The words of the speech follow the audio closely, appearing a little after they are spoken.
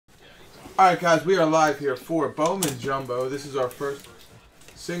Alright guys, we are live here for Bowman Jumbo. This is our first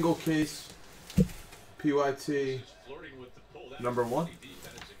single case PYT number 1.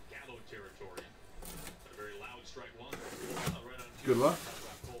 Good luck.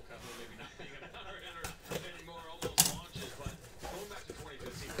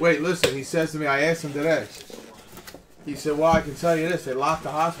 Wait, listen, he says to me, I asked him today. He said, well, I can tell you this, they locked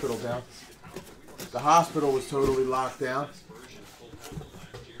the hospital down. The hospital was totally locked down.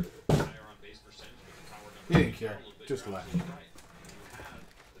 He didn't care. Just left. The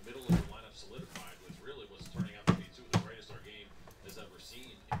middle of the lineup solidified with really was turning out to be two of the greatest our game has ever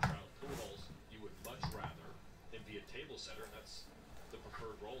seen in trout pool holes. You would much rather than be a table setter, and that's the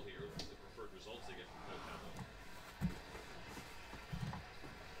preferred role here, the preferred results they get from no combo.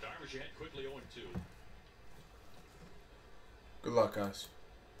 Divers you had quickly 0-2. Good luck, guys.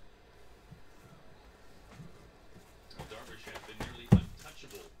 Darvish has been nearly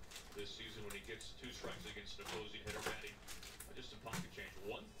untouchable this season when he gets 2 strikes against an opposing hitter batting. Just some pocket change.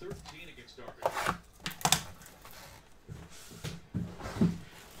 113 against Darvish.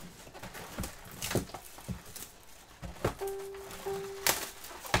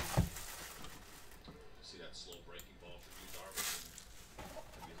 See that slow breaking ball for you, Darvish.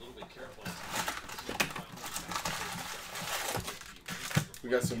 Be a little bit careful. We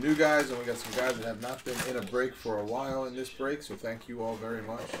got some new guys, and we got some guys that have not been in a break for a while in this break, so thank you all very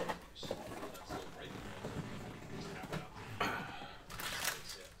much.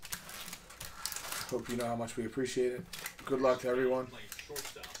 Hope you know how much we appreciate it. Good luck to everyone.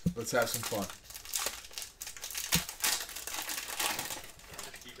 Let's have some fun.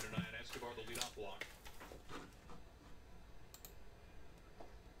 Keeping an eye on Escobar, the leadoff block.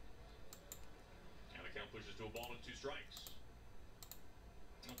 And the count pushes to a ball and 2 strikes.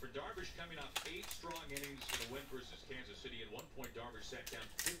 And for Darvish, coming off 8 strong innings in a win versus Kansas City, at one point Darvish sat down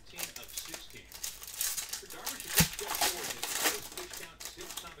 15 of 16. For Darvish, a good step forward. His first pitch count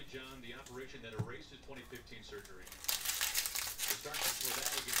since Tommy John, the operation that erased his 2015 surgery. The start before that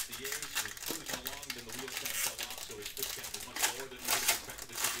against the A's, he was cruising along, then the wheels kind of fell off, so his pitch count was much lower than he would have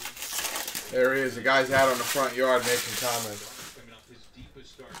expected it to be. There he is. The guy's out on the front yard making comments. Darvish coming off his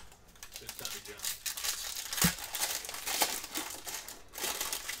deepest start since Tommy John.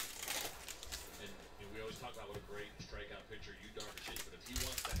 And we always talk about what a great strikeout pitcher you Darvish is, but if he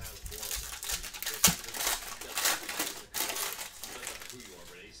wants to have more of that, who you are,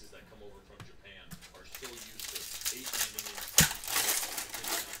 but aces that come over from Japan are still used to 8-9 innings.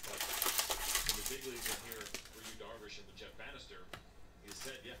 But in the big leagues in here for you, Darvish, and with Jeff Bannister, he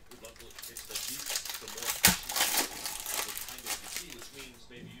said, yeah, we'd love to pitch the deep, the more efficient kind of DC, which means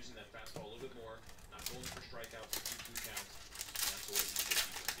maybe using that fastball a little bit more, not going for strikeouts or 2-2 counts. And that's the way you can get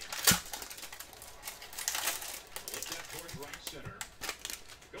deeper in the game. Look that towards right center.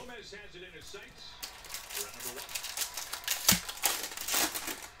 Gomez has it in his sights. Round number 1.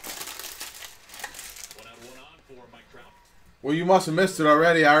 1 out, 1 on for Mike Trout. Well, you must have missed it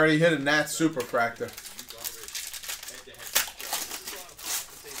already. I already hit a Nat Superfractor.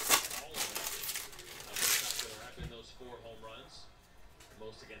 Those 4 home runs,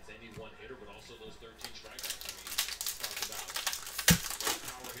 most against any one hitter, but also those 13 strikeouts. I mean, talk about great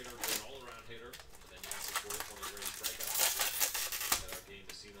power hitter, great all-around hitter, and then you have to work one of the great strikeouts that our game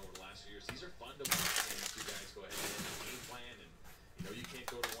has seen over the last few years. These are fun to watch, and if you guys go ahead and hit the game plan, and you know you can't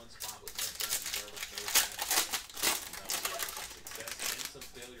go to one spot with Mike Trout. Success and some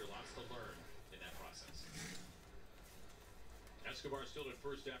failure, lots to learn in that process. Escobar still at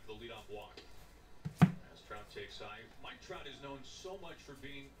first after the leadoff walk. As Trout takes high, Mike Trout is known so much for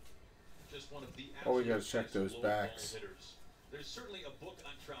being just one of the we got to check those backs. Hitters. There's certainly a book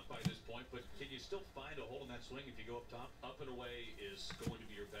on Trout by this point, but can you still find a hole in that swing if you go up top? Up and away is going to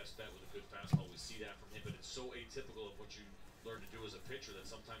be your best bet with a good fastball. We see that from him, but it's so atypical of what you learn to do as a pitcher that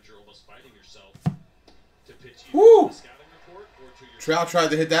sometimes you're almost fighting yourself to pitch either to the scouting report or to your Trout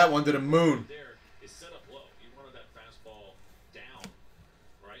tried to hit that one to the moon. There is set up low. You wanted that fastball down,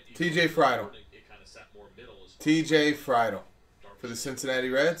 right? TJ Friedel. It kind of sat more middle as TJ Friedel for the Cincinnati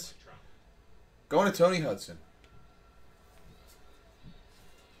Reds. Going to Tony Hudson.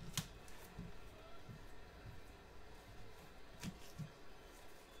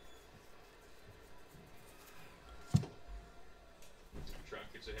 Trout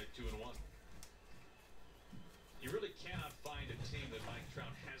gets ahead 2-1. You really cannot find a team that Mike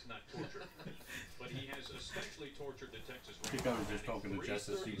Trout has not tortured, but he has especially tortured the Texas Rangers. I think I was just talking to Jess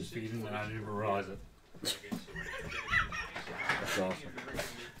as he was feeding, and I didn't even realize it. That's awesome.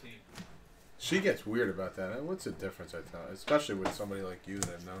 She gets weird about that. What's the difference, I tell her? Especially with somebody like you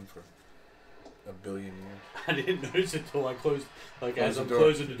that I've known for a billion years. I didn't notice it till I closed. Like Close as the I'm door.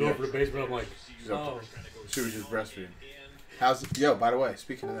 closing the door Yeah. for the basement, I'm like, oh. She was just breastfeeding. How's yo? By the way,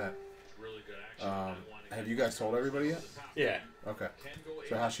 speaking of that, have you guys told everybody yet? Yeah. Okay.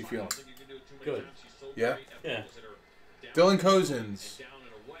 So how's she feeling? Good. Yeah. Yeah. Dylan Cozens.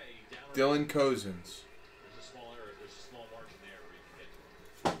 Dylan Cozens.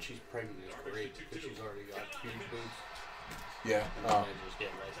 She's pregnant is great because she's already got huge boobs. Yeah. And Oh, just get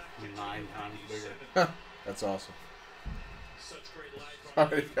like 9 times bigger. that's awesome.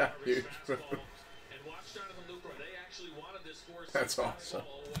 Already got huge. That's awesome.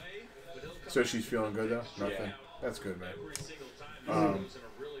 So she's feeling good though? Nothing. Yeah. That's good, man.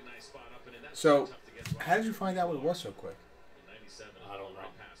 So, how did you find out it was so quick? I don't know.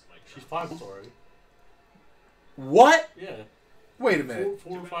 She's 5 months already. What? Yeah. Wait a minute.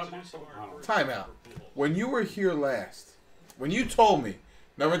 4 or 5 months. I don't know. Time out. When you were here last, when you told me,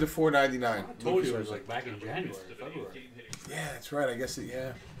 number to 499. I told you it was like back in January, February. Yeah, that's right. I guess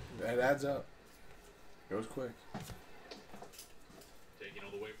yeah, that adds up. It was quick.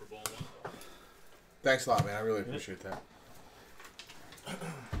 Thanks a lot, man. I really appreciate that.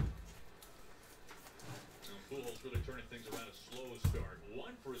 Pujols really turning things around a slow start.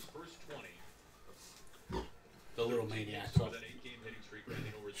 1 for his first 20. The little maniac. With an 8-game hitting streak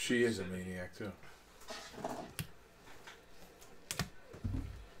running over She is a maniac too.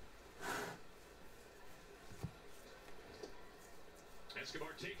 Escobar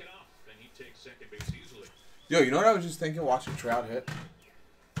taking off, and he takes second base easily. Yo, you know what I was just thinking watching Trout hit?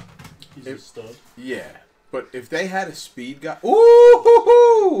 He's a stud. Yeah, but if they had a speed guy,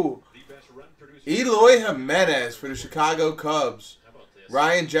 ooh, The best run producer. Eloy Jimenez for the Chicago Cubs. How about this?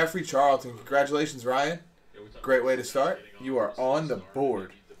 Ryan Jeffrey Charlton, congratulations, Ryan. Great way to start. You are on the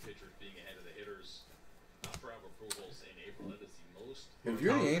board. The pitchers being ahead of the hitters. Not for Albert Pujols in April. That is the most. If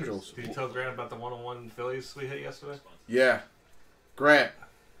you're the Angels, Did you tell Grant about the 1-on-1 Phillies we hit yesterday? yeah, Grant,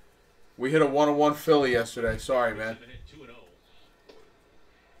 we hit a 1-on-1 Philly yesterday. Sorry, man. 2-0. Now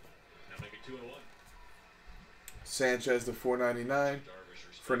make it 2-1. Sanchez to 499.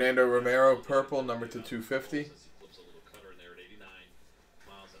 Fernando Romero, purple, number to 250.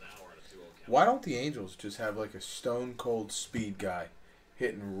 Why don't the Angels just have like a stone cold speed guy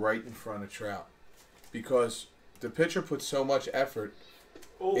hitting right in front of Trout? Because the pitcher puts so much effort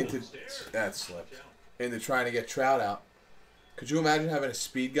into that slipped into trying to get Trout out. Could you imagine having a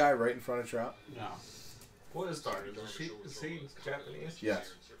speed guy right in front of Trout? No. What is Darvish? Is he Japanese?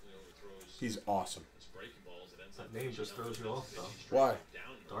 Yes. He's awesome. That name just throws you off, though. Why?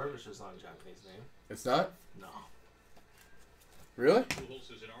 Darvish is not a Japanese name. It's not? No. Really?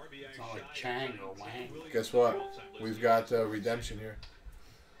 It's not like Chang or Wang. Guess what? We've got redemption here.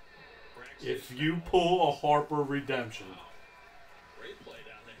 If you pull a Harper redemption,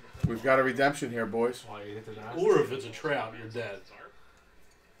 We've got a redemption here, boys. Why you hit the dice? or if it's a Trout, you're dead.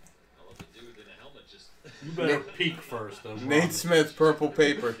 You better peek first. Though, Nate Smith, purple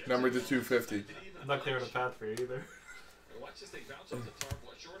paper, number to 250. I'm not clearing the path for you either.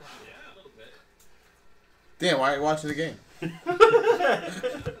 Damn, why are you watching the game?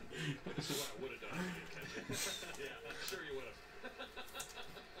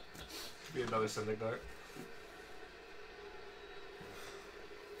 Be another Syndergaard.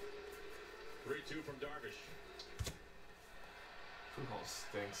 3-2 from Darvish. Pujols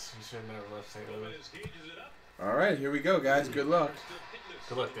stinks. You should have never left St. Bowman Louis. is gauges it up. All right, here we go, guys. Good luck.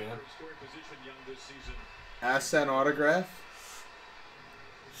 Good luck, Dan. Scoring position young this season. Ascent autograph.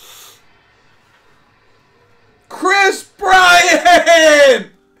 Chris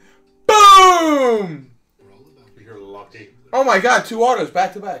Bryant! Boom! You're lucky. Oh my God, 2 autos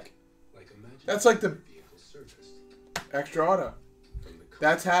back to back. That's like the extra auto.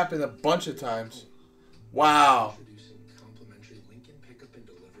 That's happened a bunch of times. Wow.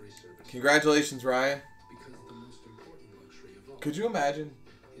 Congratulations, Ryan. Could you imagine?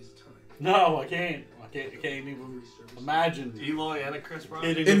 No, I can't. I can't even imagine Eloy and a Chris Bryant.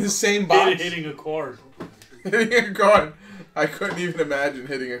 hitting In the same box? hitting a card. Hitting a card. I couldn't even imagine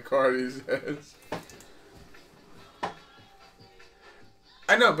hitting a card, he says.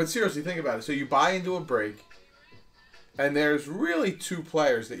 I know, but seriously, think about it. So you buy into a break, and there's really 2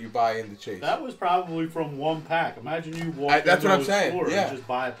 players that you buy into chase. That was probably from one pack. Imagine you walk That's into what I'm a saying, store yeah. and just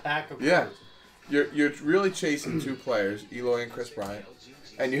buy a pack of Yeah. cards. You're really chasing 2 players, Eloy and Chris Bryant,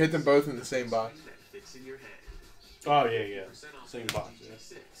 and you hit them both in the same box. Oh, yeah. Same box, yeah.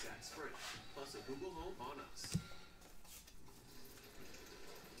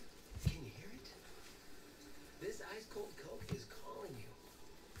 Can you hear it? This ice cold Coke is calling you.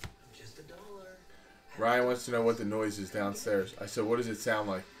 I'm just $1. Ryan wants to know what the noise is downstairs. I said, what does it sound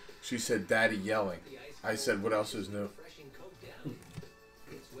like? She said, "Daddy yelling." I said, "What else is new?" Refreshing Coke down.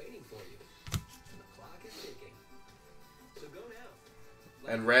 It's waiting for you. And the clock is ticking. So go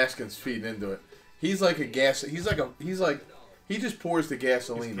now. And Raskin's feeding into it. He's like a gas. He's like he just pours the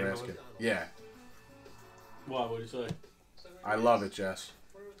gasoline. Raskin. Yeah. What would you say? I love it, Jess.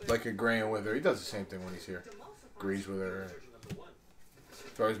 Like agreeing with her. He does the same thing when he's here. Agrees with her.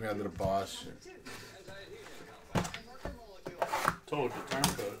 Throws me under the bus. Told you,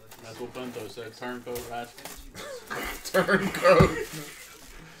 turncoat. That's what Bento said. Turncoat, Raskin. Turncoat.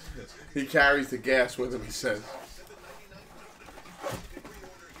 He carries the gas with him, he says.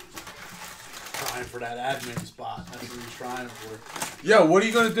 Trying for that admin spot. That's what he's trying for. Yo, what are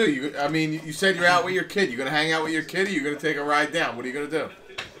you going to do? You said you're out with your kid. You going to hang out with your kid or you going to take a ride down? What are you going to do?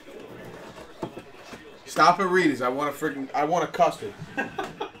 Stop at Rita's. I want a custard.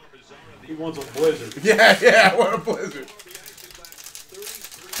 He wants a blizzard. Yeah, I want a blizzard.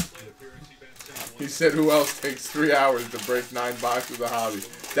 He said, who else takes 3 hours to break 9 boxes of hobby?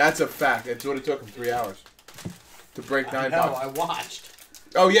 That's a fact. That's what it took him, 3 hours. To break 9 boxes. I watched.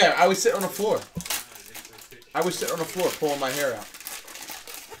 Oh, yeah, I was sitting on the floor. I was sitting on the floor pulling my hair out.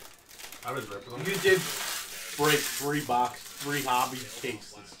 I was ripping them. You did break 3 hobby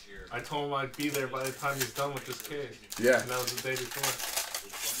cases. I told him I'd be there by the time he's done with this case. Yeah. And that was the day before.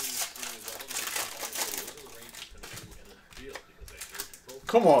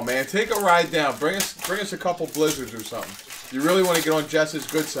 Come on, man. Take a ride down. Bring us a couple blizzards or something. You really want to get on Jess's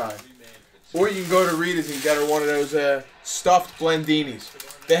good side. Or you can go to Rita's and get her one of those stuffed Blendinis.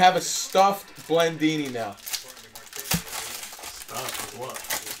 They have a stuffed Blendini now. Stuffed with what?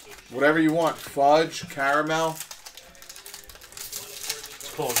 Whatever you want. Fudge, caramel.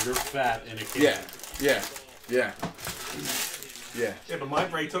 It's called You're Fat in a Case. Yeah. Yeah, but my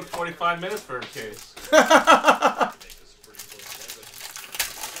break took 45 minutes for a case.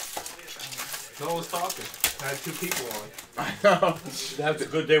 No one was talking. I had 2 people on. I know. That's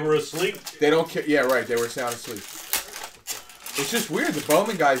good they were asleep. They don't care. Yeah, right. They were sound asleep. It's just weird. The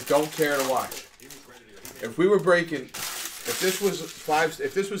Bowman guys don't care to watch. If we were breaking, if this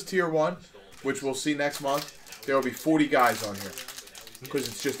was tier 1, which we'll see next month, there will be 40 guys on here. Because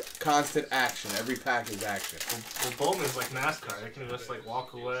it's just constant action. Every pack is action. Well, Bowman's like NASCAR. They can just like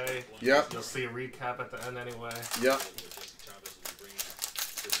walk away. Yep. You'll see a recap at the end anyway. Yep.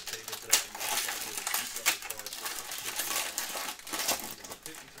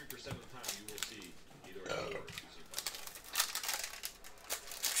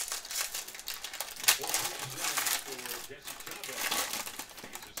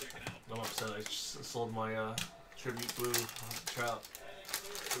 I'm upset. I just sold my tribute blue trout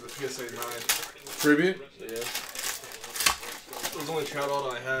for the PSA 9. Tribute? Yeah. It was the only trout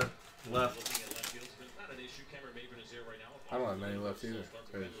all that I had left. I don't have many left either.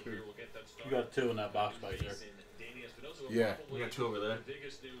 You got 2 in that box back there. Yeah. We got 2 over there.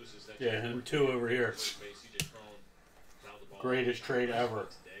 Yeah, and 2 over here. Greatest trade ever.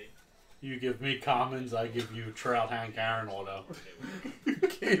 You give me commons, I give you Trout, Hank Aaron auto.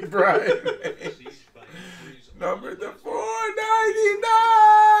 Keep Brian. Number the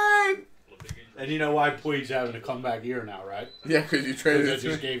 499. And you know why Puig's having to come back here now, right? Yeah, because you traded it. I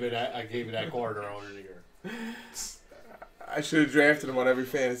just gave it. I gave it that card earlier in the year. I should have drafted him on every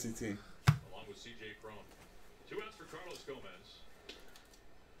fantasy team. Along with CJ Cron. 2 outs for Carlos Gomez.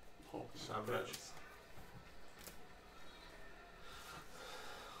 Oh, Chavez.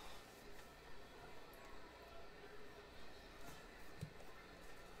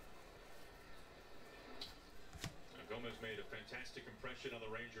 Gomez made a fantastic impression on the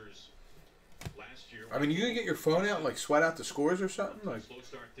Rangers last year. I mean, you gonna get your phone out and like sweat out the scores or something? Like,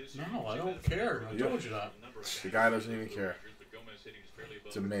 No, I don't care. I told you that. the guy doesn't even care.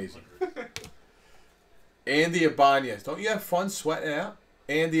 It's amazing. Andy Ibanez. Don't you have fun sweating it out?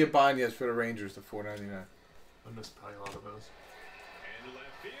 Andy Ibanez for the Rangers, the $4.99. I missed probably a lot of those. And to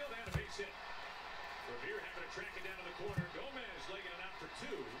left field and a base hit. Revere having to track it down to the corner. Gomez legging it out for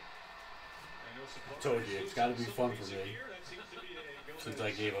 2. I told you, it's got to be fun for me. Since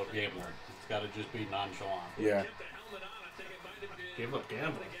I gave up gambling, it's got to just be nonchalant. Yeah. Gave up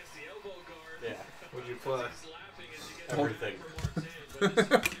gambling. Yeah. What'd you play? Everything.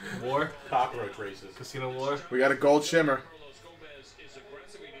 War? Cockroach races. Casino War? We got a gold shimmer.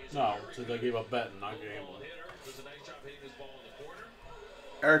 No, since I gave up betting, not gambling.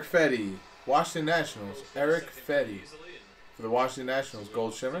 Eric Fetty, Washington Nationals. Eric Fetty for the Washington Nationals,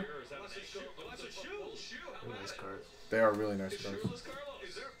 gold shimmer. Nice cards. They are really nice cards.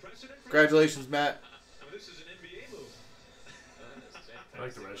 Congratulations, Matt.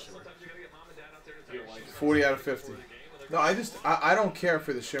 40 40 out of 50. No, I don't care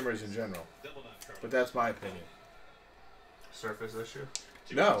for the shimmers in general, but that's my opinion. Surface issue?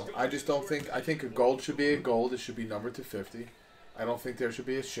 No, I just don't think. I think a gold should be a gold. It should be numbered to 50. I don't think there should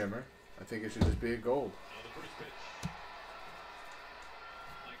be a shimmer. I think it should just be a gold.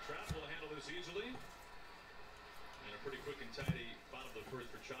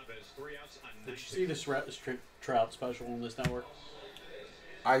 Did you see this Trout special on this network?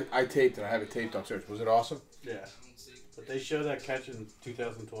 I taped it. I have it taped upstairs. Was it awesome? Yeah. But they show that catch in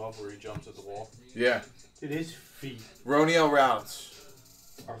 2012 where he jumps at the wall. Yeah. Dude, his feet Roniel Routes.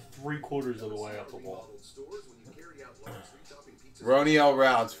 are 3/4 of the way up the wall. Roniel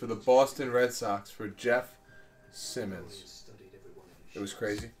Routes for the Boston Red Sox for Jeff Simmons. It was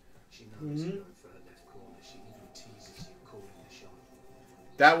crazy. Mm-hmm.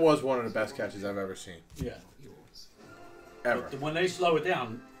 That was one of the best catches I've ever seen. Yeah. Ever. But when they slow it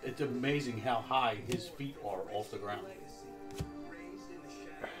down, it's amazing how high his feet are off the ground.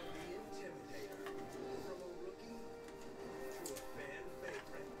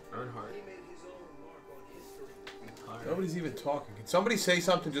 Earnhardt. Nobody's even talking. Can somebody say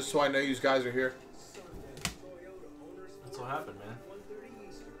something just so I know you guys are here? That's what happened, man.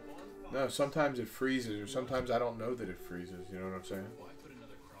 No, sometimes it freezes, or sometimes I don't know that it freezes. You know what I'm saying?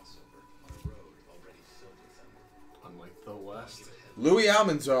 Unlike the West. Louis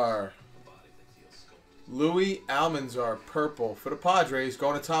Almanzar, purple for the Padres,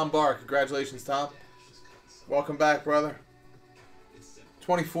 going to Tom Barr. Congratulations, Tom. Welcome back, brother.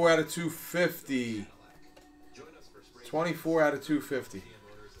 24 out of 250. 24 out of 250.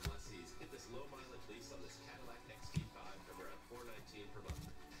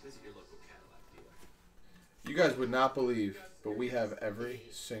 You guys would not believe, but we have every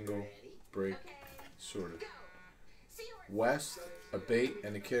single break sorted. West, a bait,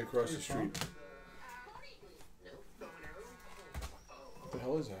 and a kid across the street. What the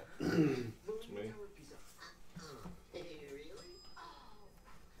hell is that? It's me.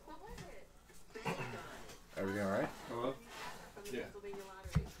 Everything all right? Hello? Yeah.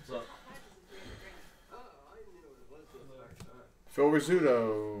 What's up? Phil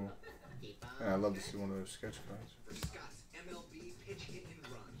Rizzuto. Yeah, I love to see one of those sketch cards. For Scott's MLB Pitch Hit and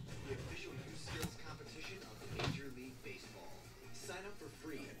Run, the official youth skills competition of Major League Baseball. Sign up for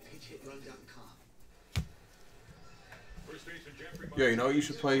free at pitchhitrun.com. Yo, you know what you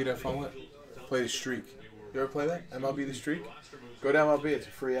should play that fun with? Play the Streak. You ever play that? MLB The Streak? Go to MLB. It's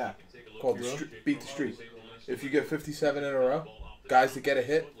a free app called Beat the Streak. If you get 57 in a row, guys that get a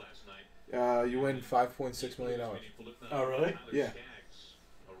hit, you win $5.6 million. Oh, really? Yeah.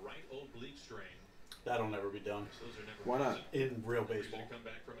 That'll never be done. Why not? In real baseball.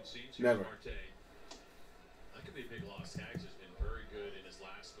 Never. That could be a big loss. Tags has been very good in his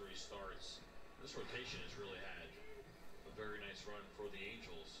last 3 starts. This rotation has really had a very nice run for the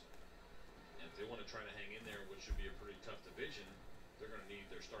Angels. And if they want to try to hang in there, which should be a pretty tough division, they're going to need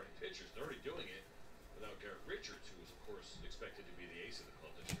their starting pitchers. They're already doing it without Garrett Richards, who is, of course, expected to be the ace of the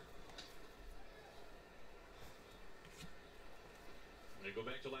club this year. And they go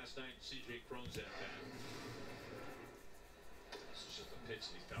back to last night, CJ Cron's at bat. This is just a pitch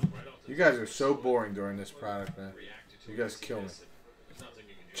that he fouled right off the You guys are so boring during this product, man. You guys kill me.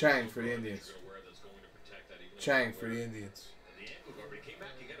 Chang for the Indians. Chang for the Indians.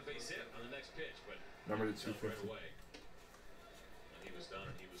 Number to 250. He was done,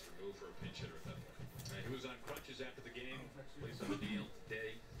 and he was removed for a pinch hitter at that point. And he was on crutches after the game. Placed on the deal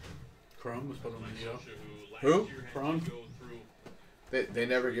today. Chrome was put on the deal. Who? Chrome. They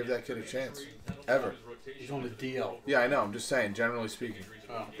never give that kid a chance. Ever. He's on the DL. Yeah, I know. I'm just saying, generally speaking.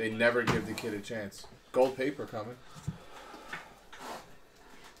 Oh. They never give the kid a chance. Gold paper coming.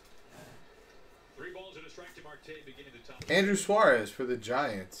 3 balls and a strike to Marte, beginning the top. Andrew Suarez for the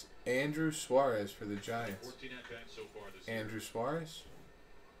Giants. Andrew Suarez for the Giants. 14 at bats so far this year. Andrew Suarez.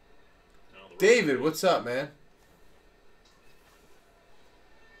 Now the David, what's up, man?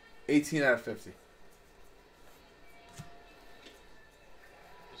 18 out of 50.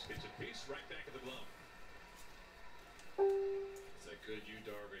 This gets a piece right back of the glove. It's a good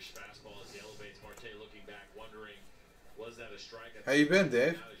Darvish fastball as he elevates Marte, looking back, wondering, was that a strike? How you been,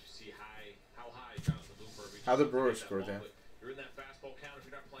 Dave? Now as you see how high Jonathan Looper reaches How the to Brewers that scored, ball, Dan? but you're in that fastball count if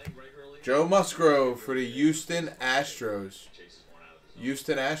you're not playing regularly. Joe Musgrove for the Houston Astros. Chases one out of the zone.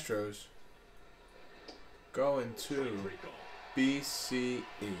 Houston Astros. Going to Free call. BCE.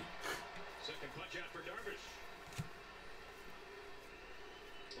 Second punch out for Darvish.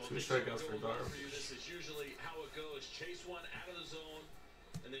 Well, 2 this strikeouts is for going well Darvish. you. This is usually how it goes. Chase one out of the zone,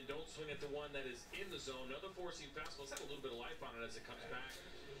 and then don't swing at the one that is in the zone. Another four-seam fastball. It's had a little bit of life on it as it comes back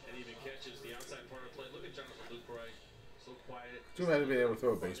and even catches the outside part of the plate. Look at Jonathan Lucroy Could you imagine being able to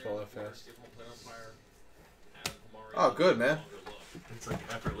throw a baseball that fast? Oh, good, man. It's like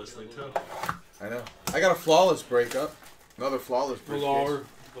effortlessly, too. I know. I got a flawless breakup. Another flawless breakup.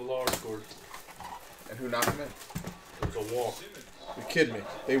 Villar scored. And who knocked him in? It was a walk. You're kidding me.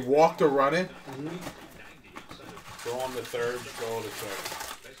 They walked a run in? Throw on the third, throw on the second.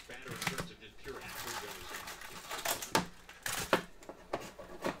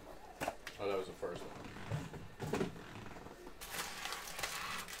 Oh, that was the first one.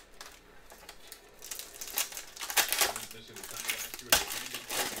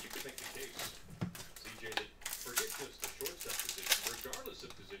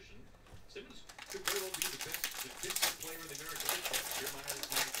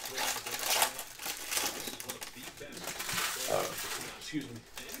 Excuse me.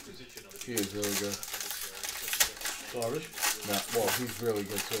 He is really good. Garbage? No, well, he's really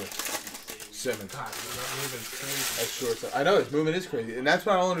good too. Simmons. God, that movement's crazy. That's short. I know his movement is crazy, and that's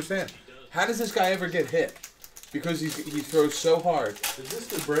what I don't understand. How does this guy ever get hit? Because he throws so hard. Is this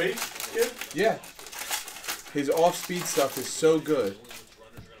the break, kid? Yeah. His off-speed stuff is so good.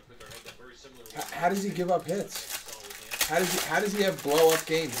 How does he give up hits? How does he have blow-up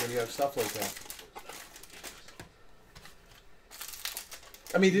games when you have stuff like that?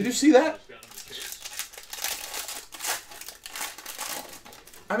 I mean, did you see that?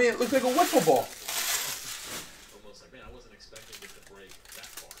 I mean, it looked like a wiffle ball. Almost like, man, I wasn't expecting it to break that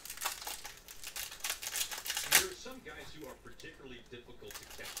far. There are some guys who are particularly difficult to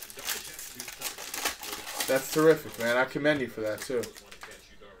catch. That's terrific, man. I commend you for that, too.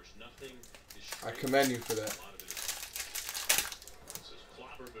 I commend you for that.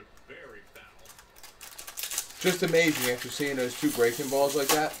 Just amazing after seeing those two breaking balls like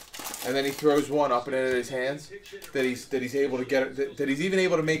that, and then he throws one up and into his hands. That he's able to get it. That he's even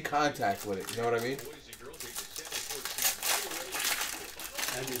able to make contact with it. You know what I mean?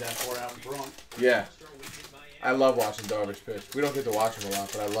 And do that far out in front. Yeah. I love watching Darvish pitch. We don't get to watch him a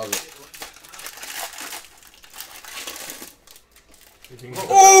lot, but I love it.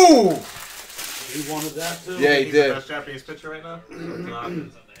 Oh! He wanted that too. Yeah, he He's did. the best Japanese pitcher right now?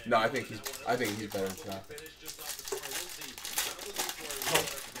 No, I think he's better than that.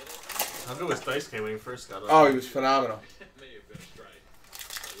 How good was Dice K when he first got up? Oh, he was phenomenal.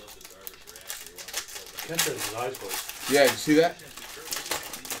 Kent said his eyes closed. Yeah, did you see that?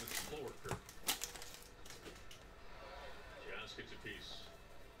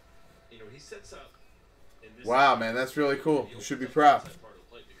 Wow, man, that's really cool. You should be proud.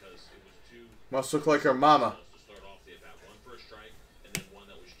 Must look like her mama.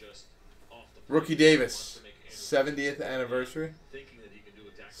 Rookie Davis, 70th anniversary.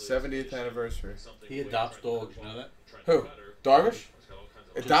 70th anniversary. He adopts dogs, you know that? Who? Darvish?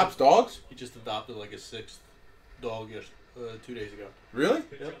 Adopts dogs? He just adopted like his 6th dog 2 days ago. Really?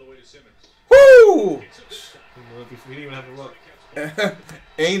 Yep. Woo! We didn't even have to look.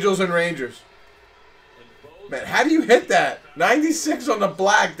 Angels and Rangers. Man, how do you hit that? 96 on the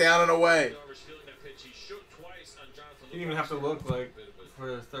black, down and away. You didn't even have to look like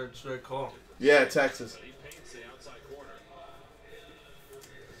for a third straight call. Yeah, Texas.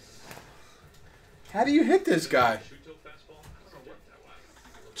 How do you hit this guy?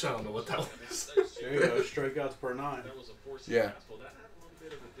 I don't know what that was. There you go, strikeouts per 9. Yeah.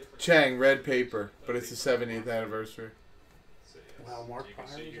 Chang, red paper, but it's the 70th anniversary. Wow, Mark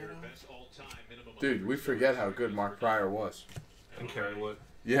Pryor again? Dude, we forget how good Mark Pryor was. And Kerry Wood.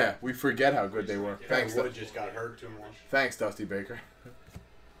 Yeah, we forget how good they were. Thanks, Wood just got hurt too much. Thanks, Dusty Baker.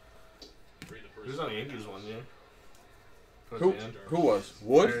 He was on the Yankees one year. Who was?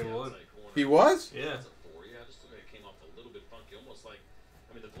 Wood? Kerry Wood. He was? Yeah. I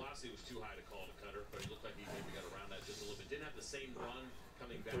mean, the velocity was too high to call it a cutter, but it looked like he maybe got around that just a little bit. Didn't have the same run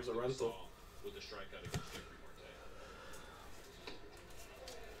coming back It was a rental. With the strikeout against Jeffrey Marte.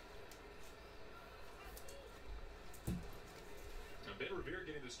 Now, Ben Revere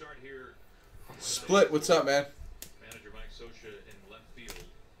getting the start here. Split, what's up, man? Manager Mike Scioscia in left field.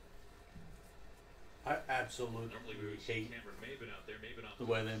 I absolutely hate the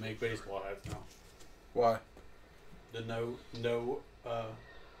way they make baseball heads now. Why? The A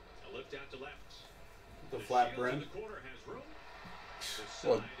lift out to left. the flat brim.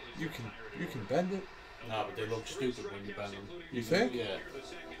 Well, you can bend it. No, but they look stupid when you bend them. You think? Yeah.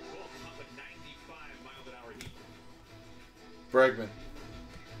 Bregman.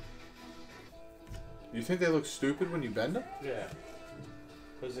 You think they look stupid when you bend them? Yeah.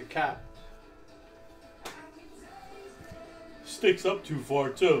 There's a cap. Sticks up too far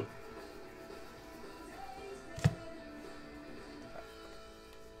too.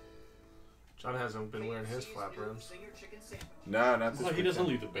 John hasn't been wearing his flap rims. No, not this Well, he doesn't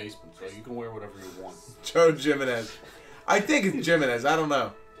weekend. leave the basement, so you can wear whatever you want. Joe Jimenez. I think it's Jimenez. I don't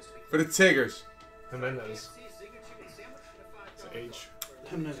know. For the Tigers. Jimenez. It's H.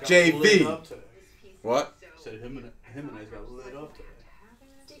 Jimenez got JV. lit up today. What? Said Jimenez got lit up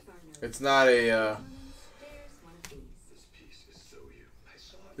today. It's not a,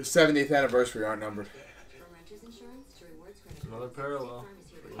 the 70th anniversary aren't numbered. Another parallel.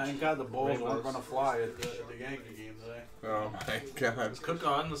 Thank God the balls weren't going to fly at the Yankee game today. Oh my God. Let's cook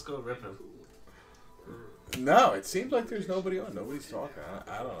on. Let's go rip him. No, it seems like there's nobody on. Nobody's talking.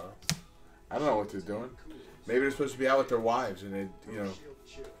 I don't know. I don't know what they're doing. Maybe they're supposed to be out with their wives and they, you know,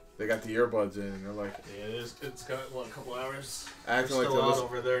 they got the earbuds in and they're like. Yeah, it's got, what, a couple hours? Acting We're like still they're out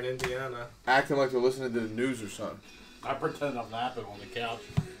over there in Indiana. acting like they're listening to the news or something. I pretend I'm napping on the couch.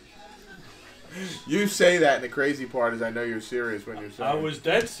 You say that, and the crazy part is I know you're serious when you're saying I was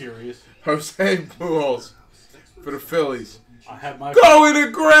dead serious. Jose Pujols for the Phillies. I had my Going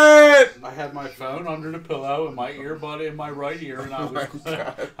to Grant! I had my phone under the pillow and my earbud in my right ear, and I was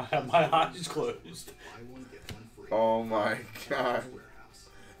God. I had my eyes closed. Oh my God.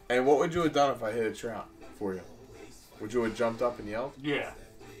 And what would you have done if I hit a trout for you? Would you have jumped up and yelled? Yeah.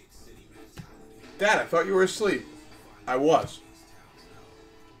 Dad, I thought you were asleep. I was.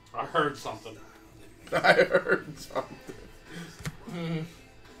 I heard something. I heard something.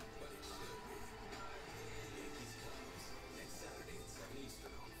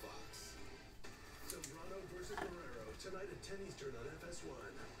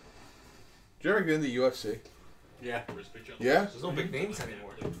 Did you ever get into UFC? Yeah. Yeah? There's no big names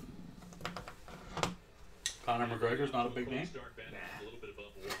anymore. Conor McGregor's not a big name.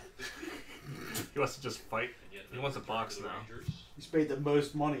 He wants to just fight. He wants to box now. He's made the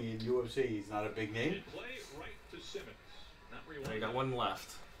most money in UFC. He's not a big name. Now you got one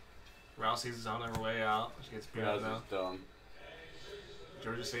left. Rousey's on her way out. She gets beat up now. He's done.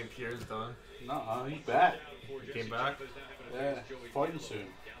 Georgia St. Pierre's done. No, he's back. He came back. Yeah, fighting soon.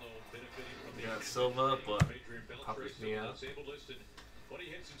 You got Silva, but popped his knee out.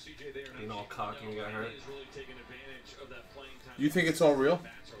 Being all cocky and got hurt. You think it's all real?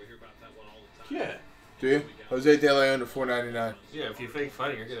 Yeah. Do you? Jose De Leon to $4.99. Yeah, if you fake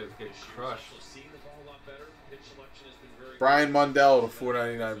fighting, you're gonna get crushed. Brian Mundell to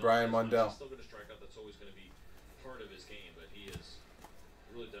 $4.99. Brian Mundell. Still going to strike out. That's always going to be part of his game, but he has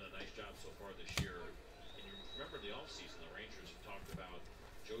really done a nice job so far this year. And you remember in the offseason, the Rangers have talked about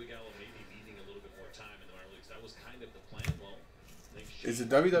Joey Gallo maybe needing a little bit more time in the minor leagues. That was kind of the plan. Well, Is the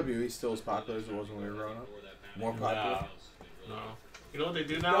WWE still as popular as it was when we were growing up? More popular? No. You know what they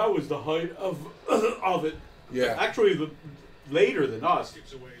do That now? was the height of it. Yeah. Actually, later than us.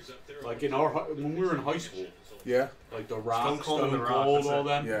 Like in when we were in high school. Yeah? Like the Rock, Stone Cold and The Rock, Cold, that's all it.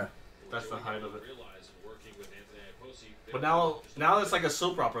 them. Yeah. That's the height of it. But now it's like a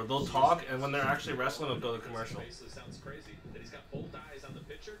soap opera. They'll talk, and when they're actually wrestling, they'll go to commercial. Sounds crazy that he's got both eyes on the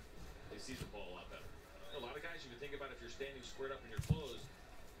pitcher. He sees the ball a lot better. A lot of guys, you can think about if you're standing squared up and you're closed.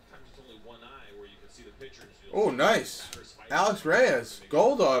 Sometimes it's only one eye where you can see the pitcher. Oh, nice. Alex Reyes.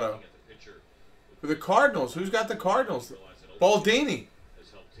 Gold auto. For the Cardinals. Who's got the Cardinals? Baldini.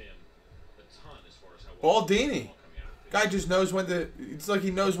 Baldini. Guy just knows when to... It's like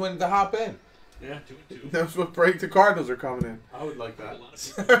he knows when to hop in. Yeah. He knows what break the Cardinals are coming in. I would like that.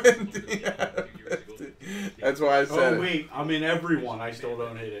 70. That's why I said Oh wait, I'm in every one. I still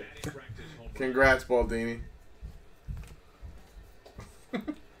don't hit it. Congrats, Baldini.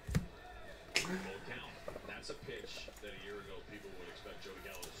 That's a pitch that a year ago people would expect Joey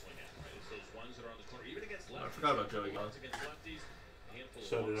Gallo to swing at, right? It's those ones that are on the corner, even against lefties. I forgot about Joey Gallo.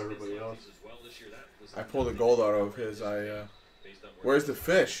 So did everybody else. I pulled a gold auto of his. Where's the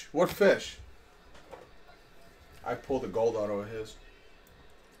fish? What fish? I pulled a gold auto of his.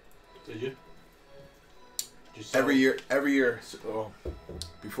 Did you? Every year,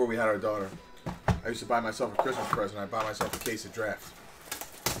 before we had our daughter, I used to buy myself a Christmas present. I buy myself a case of draft.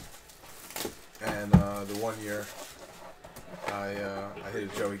 And the one year, I hit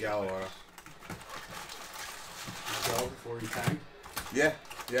a Joey Gallo auto. So before you tanked? Yeah,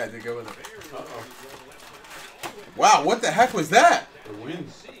 I did go with it. Uh-oh. Wow, what the heck was that? The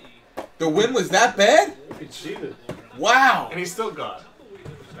wind. The wind was that bad? You could see it. Wow. And he still got.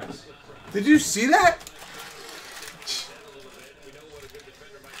 Did you see that?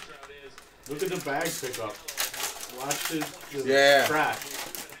 Look at the bag pickup. Watch the Yeah. track.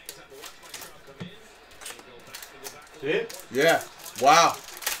 See it? Yeah. Wow.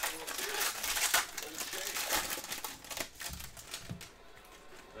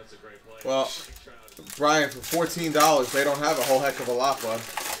 Well, Brian, for $14, they don't have a whole heck of a lot, bud.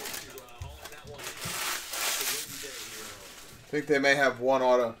 think they may have one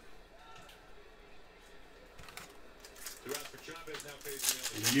auto.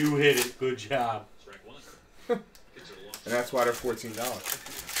 You hit it. Good job. And that's why they're $14.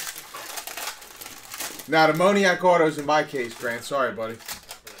 Now, the Moniac auto's in my case, Grant. Sorry, buddy.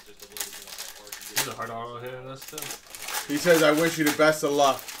 He's a hard auto hitting this, too. He says, I wish you the best of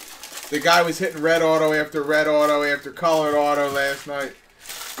luck. The guy was hitting red auto after colored auto last night.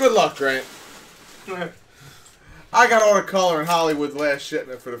 Good luck, Grant. I got all the color in Hollywood last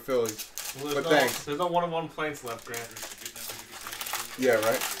shipment for the Phillies. Well, but thanks. There's no 1-on-1 planes left, Grant. Yeah,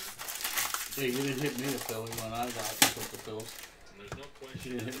 right? Yeah, you didn't hit me a Philly when I got the Phillies.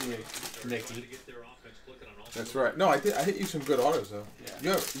 You didn't hit me a Mickey. That's right. No, I did. I hit you some good autos, though.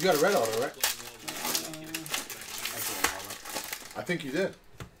 Yeah. You got a red auto, right? I I think you did.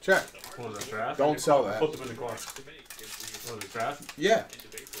 Check. What was that, draft? Don't sell that. Put them in the car. What was it, draft? Yeah.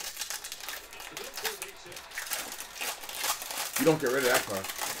 You don't get rid of that car.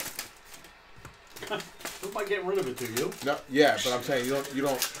 Who am I getting rid of it to? You? No, yeah, but I'm saying you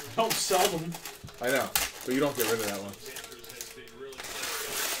don't. Don't sell them. I know, but you don't get rid of that one.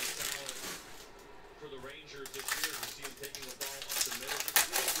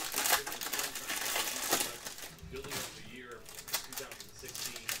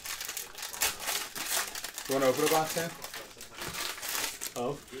 You want to open a box, Sam?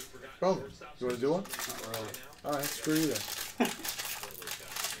 Oh. Bowman. You want to do one? Not really. All right, screw you then.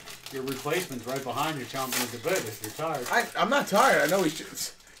 Your replacement's right behind you, chomping at the bit if you're tired. I'm not tired. I know he should.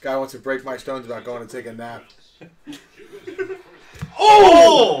 Guy wants to break my stones about going to take a nap.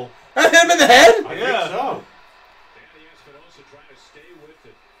 Oh! That hit him in the head? I think so.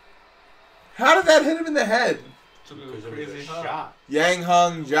 How did that hit him in the head? Because it was a shot. Yang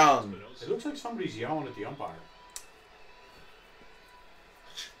Hung Jung. It looks like somebody's yelling at the umpire.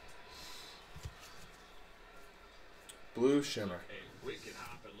 Blue shimmer.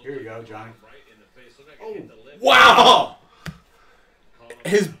 Here you go, Johnny. Oh. Wow!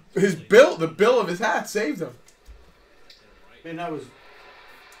 His bill, the bill of his hat saved him. Man, that was...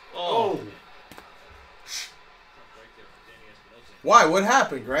 Oh. Why? What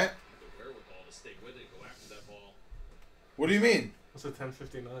happened, Grant? What do you mean? What's a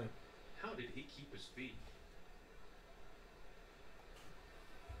 1059? How did he keep his feet?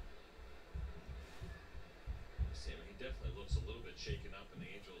 He definitely looks a little bit shaken up, and the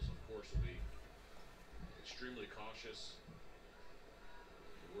Angels, of course, will be extremely cautious.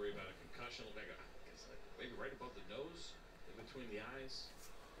 Worry about a concussion. Look like maybe right above the nose, in between the eyes.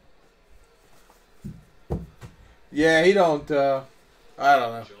 Yeah, he don't. I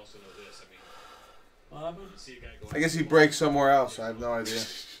don't know. You also know this. I mean, What happened? you see a guy going. I guess he breaks somewhere else. I have no idea.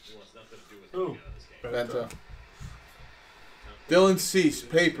 He wants nothing to do with Who? getting out of this game. Bento. Dylan Cease,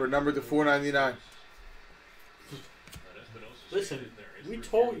 paper, number to 499. Listen, we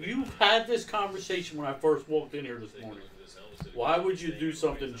told you had this conversation when I first walked in here this morning. Why would you do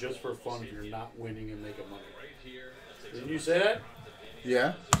something just for fun if you're not winning and making money? Didn't you say that?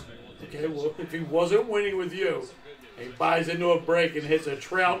 Yeah. Okay, well, if he wasn't winning with you, and he buys into a break and hits a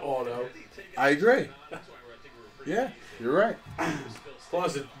Trout auto, I agree. Yeah, you're right.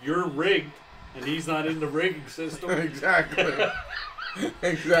 plus you're rigged, and he's not in the rigging system. Exactly.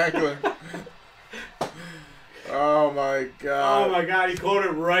 Exactly. Oh my god. Oh my god, he caught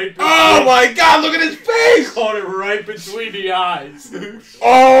it right between, Oh my god, look at his face! caught it right between the eyes.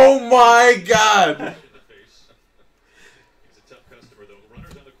 Oh my god. He's a tough customer, though.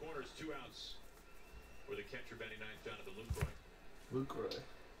 Runners on the corners, 2 outs. For the catcher, batting ninth, Jonathan Lucroy. Luke Roy.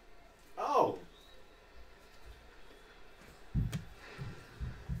 Oh.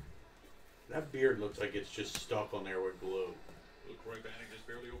 That beard looks like it's just stuck on there with glue. Lucroy batting just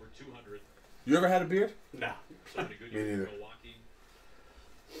barely over 200. You ever had a beard? Nah. So many good Me years in neither. Milwaukee.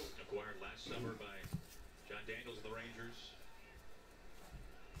 Acquired last summer by John Daniels of the Rangers.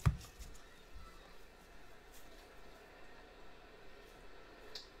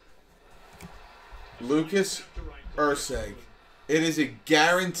 Lucas Urseg. It is a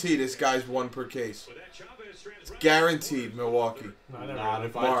guarantee this guy's 1 per case. It's guaranteed, Milwaukee. No, I never Not hit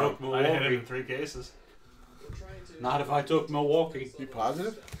if him. I Tomorrow. took I hit him Milwaukee. in 3 cases. Not if I took Milwaukee. You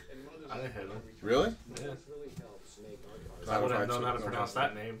positive? I didn't hit him. Really? Yeah. Not I if would I have known how to took pronounce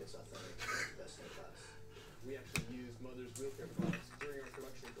Milwaukee. that name. We actually use Mother's Milk Care products during our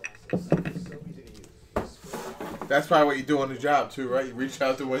production process. It's so easy to use. That's probably what you do on the job too, right? You reach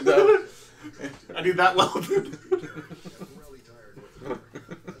out the window. I need that loud.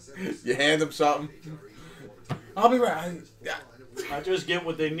 You hand them something. I'll be right. Yeah. I just get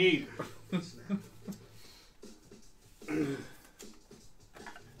what they need.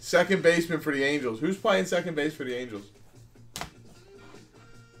 Second baseman for the Angels. Who's playing second base for the Angels?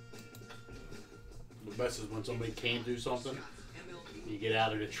 best is when somebody can't do something. You get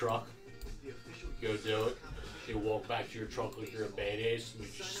out of the truck, go do it. You walk back to your truck like you're a badass, and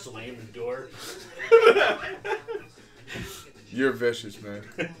you just slam the door. You're vicious, man.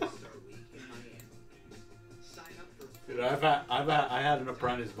 Dude, I had an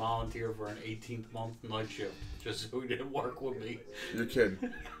apprentice volunteer for an 18-month night shift just so he didn't work with me. You're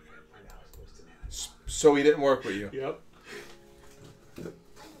kidding. So he didn't work with you? Yep.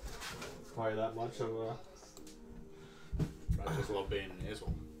 Probably that much of a... I just love being an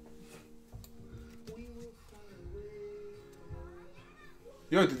asshole.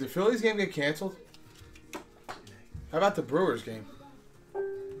 Yo, did the Phillies game get canceled? How about the Brewers game?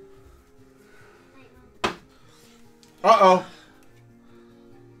 Uh-oh.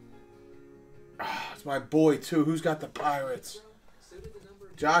 Ah, it's my boy, too. Who's got the Pirates?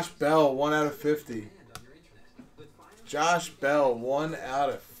 Josh Bell, 1 out of 50. Josh Bell, 1 out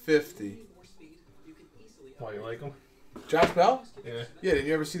of 50. Why, you like him? Josh Bell? Yeah. Yeah, did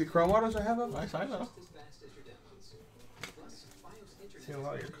you ever see the Chrome Autos I have him? Nice, I know. Seen a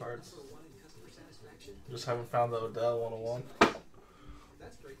lot of your cards. Just haven't found the Odell 101.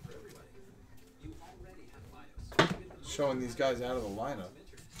 Showing these guys out of the lineup.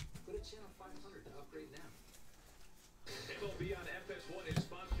 MLB on FS1 is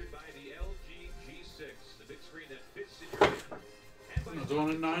sponsored by the LG G6, the big screen that fits in your hand. It's on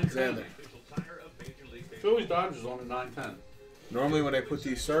at 9:10. Phillies Dodgers on at 9:10. Normally when they put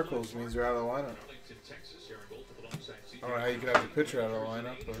these circles, it means they're out of the lineup. I don't know how you can have the pitcher out of the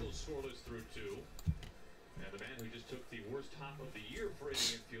lineup, but...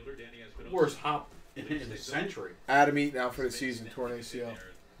 Worst hop in the century. Adam Eaton out for the season, torn ACL.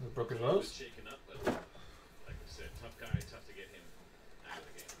 Broke his nose?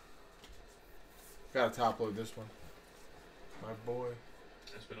 Gotta top load this one. My boy.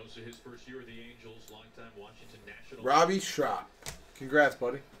 Espinosa, his first year with the Angels, longtime Washington National. Robbie Schropp. Congrats,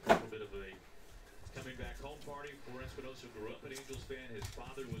 buddy. A little bit of a coming back home party for Espinosa. Grew up an Angels fan. His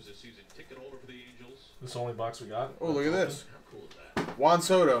father was a season ticket holder for the Angels. This is the only box we got? Oh, look at this. How cool is that? Juan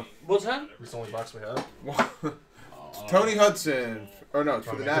Soto. What's that? This is the only box we have? Tony Hudson. Or no,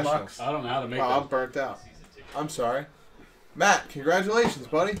 for the Nationals. I don't know how to make Wow, that. I'm burnt out. I'm sorry. Matt, congratulations,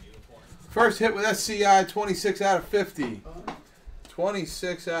 buddy. First hit with SCI, 26 out of 50.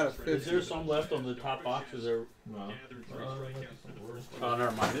 26 out of 50. Is there some left on the top box? Is there? No. Oh,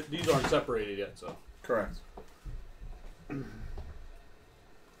 never mind. These aren't separated yet, so. Correct.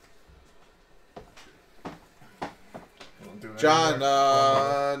 John,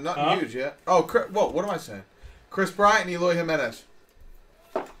 nothing huge yet. Oh, whoa, what am I saying? Chris Bryant and Eloy Jimenez.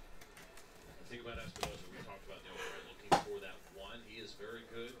 Think about Espinosa. We talked about the overall looking for that one. He is very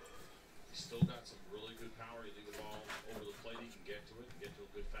good. He's still got some really good power. You leave the ball over the plate, he can get to it, get to a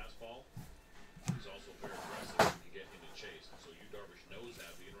good fastball. He's also very aggressive when you get him to chase. So you, Darvish, knows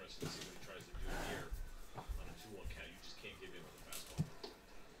that. It'll be interesting to see what he tries to do here on a 2-1 count. You just can't give him with a fastball.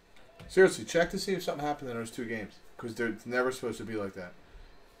 Seriously, check to see if something happened in those two games. Because they're never supposed to be like that.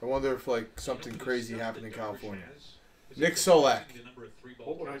 I wonder if like something crazy happened in California. Nick Solak.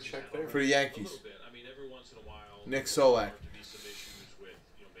 What would I check there? For the Yankees. Nick Solak.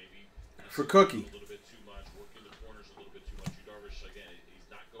 For Cookie.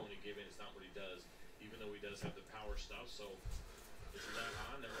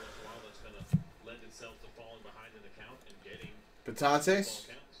 Batantes,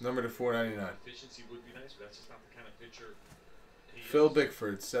 number to 499. Phil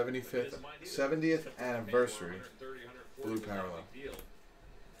Bickford, 70th anniversary, blue parallel.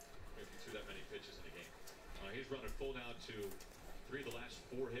 He's running full now to 3 of the last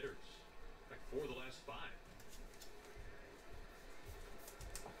 4 hitters. In fact, 4 of the last 5.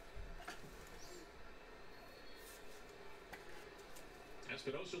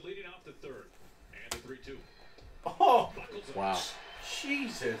 Espinosa leading off the 3rd. And the 3-2. Oh! Wow.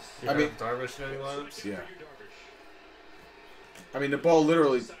 Jesus. I mean, Darvish getting lineups? Yeah. I mean, the ball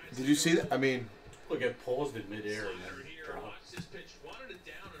literally. Did you see that? I mean, look, it paused in midair and then dropped. This pitch wanted it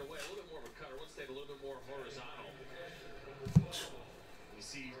down and away, a little bit more of a cutter. Let's take a little bit more horizontal. We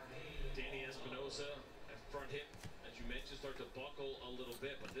see Danny Espinosa at front hit, as you mentioned, start to buckle a little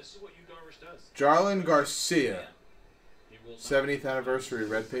bit, but this is what you Darvish does. Jarlin Garcia, 70th anniversary,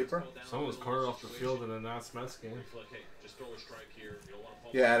 red paper. Someone was carted off the field in a Nats Mets game.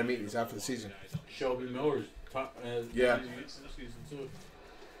 Yeah, Adam Eaton's out for the season. Shelby Miller's top, yeah. Season 2.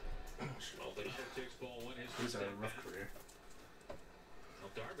 He's had a rough career.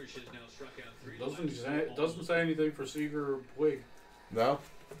 Doesn't say anything for Seager or Puig. No.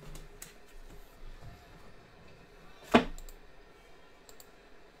 And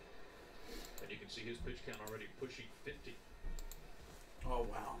you can see his pitch count already pushing 50. Oh,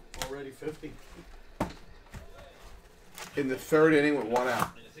 wow. Already 50. In the third inning with 1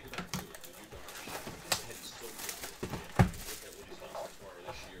 out. And the thing about it, too, is with you, Darvish, he's so good. Look at what he's done so far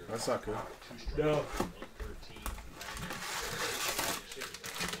this year. That's not good. 2 strikes, No. 113. Maybe 30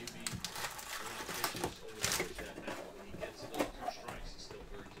 pitches over the course of that now. When he gets to those 2 strikes, he's still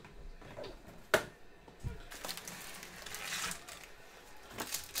very difficult to handle.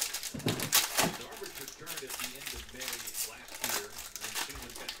 Darvish returned at the end of May last year, and soon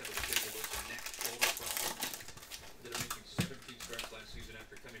went back out of the table with a neck shoulder problem. Ended up making 17 starts last season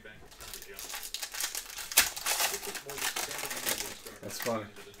after coming back from Tommy John. It took more than 7 innings to start. That's funny.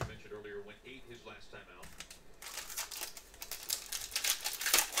 As we mentioned earlier, went 8 his last time out.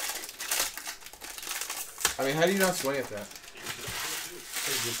 I mean, how do you not swing at that?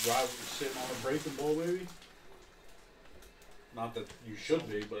 Is your driver sitting on a breaking ball, maybe? Not that you should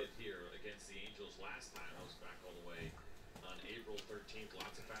be, but Here against the Angels last time, I was back all the way on April 13th.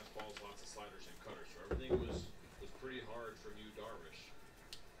 Lots of fastballs, lots of sliders and cutters. So everything was pretty hard from you, Darvish.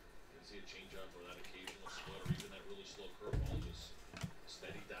 You can see a changeup or that occasional split or even that really slow curveball. Just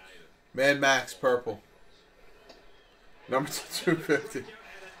steady diet of Mad Max purple. Number 250.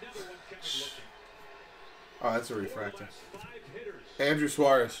 Oh, that's a refractor. Andrew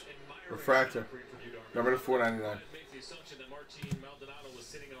Suarez, refractor. Number 499. Make the assumption that Martin Maldonado was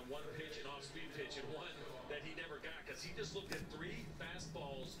sitting on 1 pitch, an off-speed pitch, and one that he never got because he just looked at 3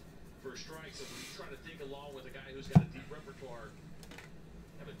 fastballs for strikes. So when you try to think along with a guy who's got a deep repertoire,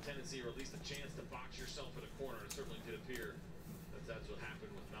 have a tendency or at least a chance to box yourself in a corner. It certainly did appear that that's what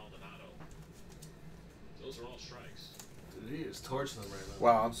happened with Maldonado. Those are all strikes. He is torching them right now.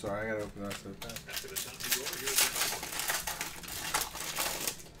 Wow, I'm sorry. I gotta open the rest of the pack. Back to the top of the order. Here's the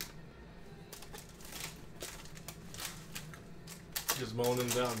Just mowing him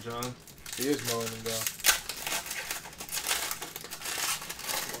down, John. He is mowing them down.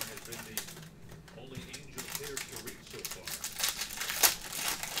 has been the only Angel hitter to reach so far.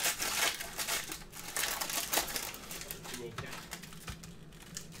 2-0 count.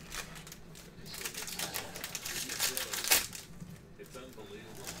 It's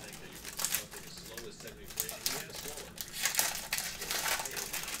unbelievable to think that you can do something as slow as 73, and he has slower.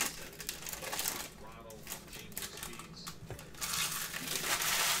 Throttle, changing speeds.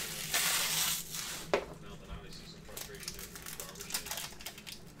 Now that obviously some frustration there from Darvish as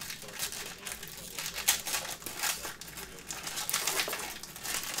starts to get off his level right now.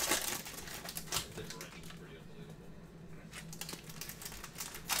 The differential is pretty unbelievable.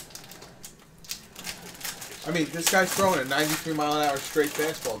 I mean, this guy's throwing a 93-mile-an-hour straight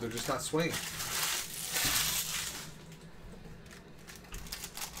fastball. They're just not swinging.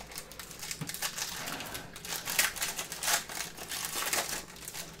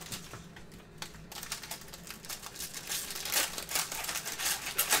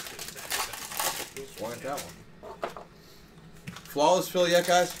 Swung at that one. Flawless fill yet,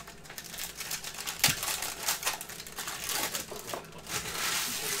 guys?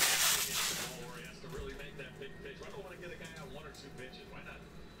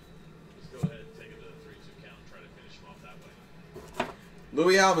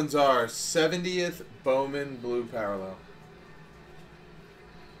 Louis Almanzar, 70th Bowman Blue Parallel.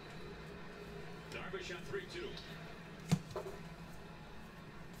 Darvish on 3-2.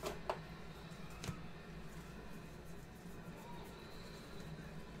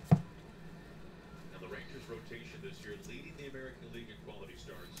 Now the Rangers rotation this year leading the American League in quality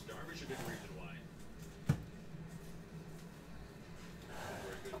starts. Darvish a big reason why.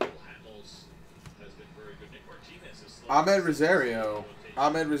 Very good. Bill Hamels has been very good. Nick Martinez is slow.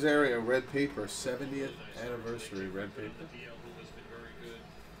 Ahmed Rosario, red paper, 70th anniversary red paper. DL, who has been very good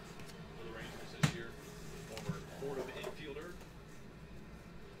for the Rangers this year. Former Fordham infielder.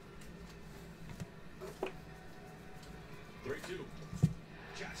 3-2.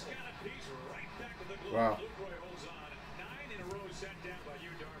 Just got a piece right back to the glove. Wow. Lucroy holds on. 9 in a row set down by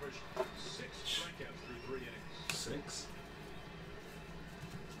you, Darvish. 6 strikeouts through 3 innings. 6.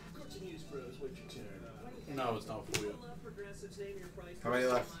 no, it's not for you. How many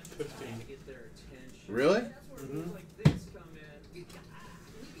left? 15. Really? Mm-hmm.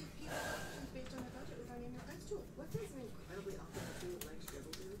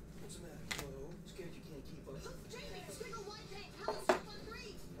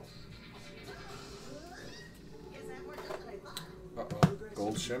 Uh-oh.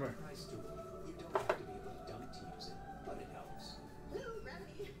 Gold shimmer.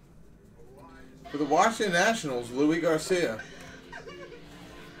 For the Washington Nationals, Louis Garcia.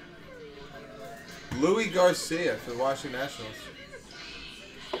 Louis Garcia for the Washington Nationals.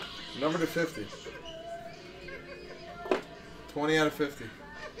 Number to 50. 20 out of 50.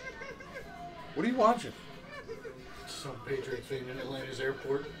 What are you watching? Some Patriots thing in Atlanta's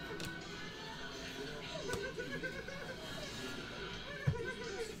airport.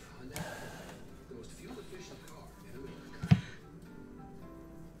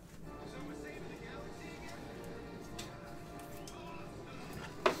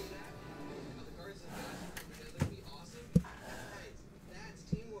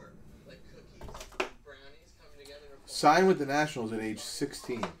 Signed with the Nationals at age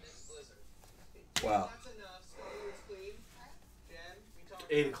 16. Wow.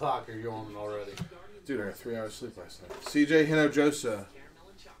 8 o'clock, are you on already? Dude, I got 3 hours sleep last night. CJ Hinojosa.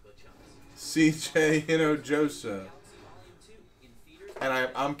 CJ Hinojosa. And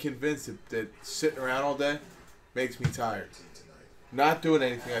I'm convinced that sitting around all day makes me tired. Not doing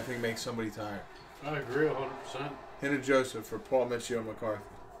anything, I think, makes somebody tired. I agree 100%. Hinojosa for Paul Mitchell McCarthy.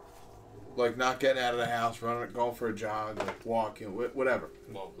 Like not getting out of the house, running, going for a jog, like walking, whatever.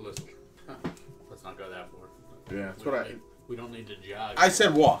 Well, listen, let's not go that far. Yeah, that's what we don't need to jog. I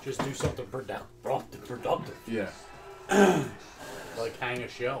said walk. Just do something productive. Yeah. Like hang a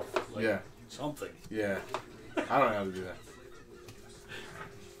shelf. Like yeah. Something. Yeah. I don't know how to do that.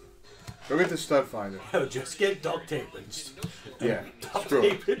 Go get the stud finder. No, just get duct tape and yeah. Duct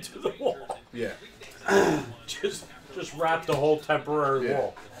tape into the wall. Yeah. Just wrap the whole temporary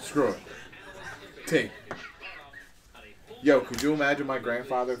wall. Screw it. Tape. Yo, could you imagine my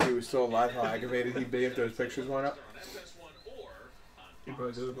grandfather if he was still alive? How aggravated he'd be if those pictures went up.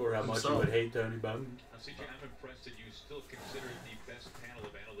 Or how much you would hate Tony Bowman. CJ, I'm impressed that you still consider the best panel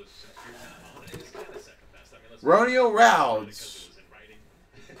of analysts since your time on it. It's kind of second best. I mean, Ronio Rauds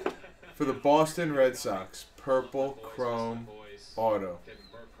for the Boston Red Sox. Purple Chrome Auto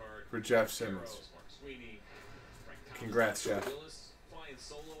for Jeff Simmons. Congrats, Jeff.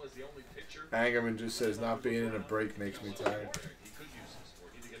 Angerman just says not being in a break makes me tired.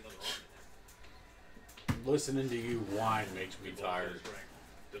 Listening to you whine makes me tired.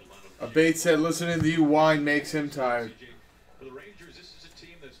 A Bates said listening to you whine makes him tired.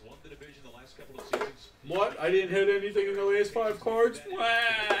 What? I didn't hit anything in the last 5 cards?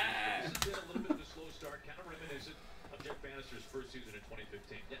 First season in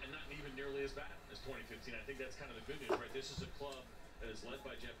 2015, and not even nearly as bad as 2015. I think that's kind of the good news, right? This is a club that is led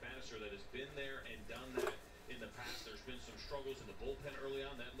by Jeff Bannister that has been there and done that in the past. There's been some struggles in the bullpen early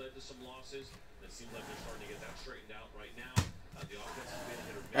on that led to some losses. And it seems like they're starting to get that straightened out right now. The offense has been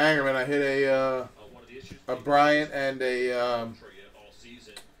hit or miss. Angerman, I hit a Bryant and a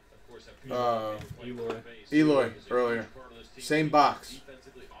Eloy earlier. Same box.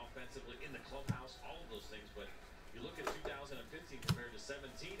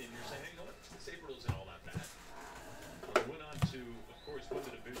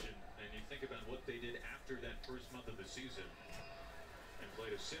 Season and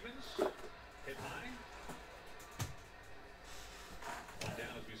played a Simmons hit high. One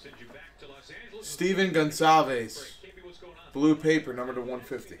down as we send you back to Los Angeles. Steven Gonsalves, blue paper, number to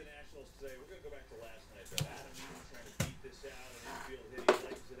 150.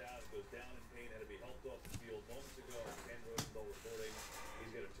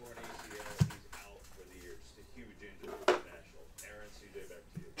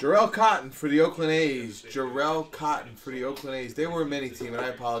 Jarrell Cotton for the Oakland A's. Jarrell Cotton for the Oakland A's. They were a mini team, and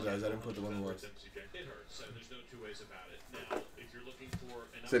I apologize. I didn't put them on the list.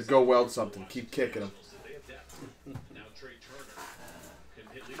 Said go weld something. Keep kicking them. Now Trey Turner can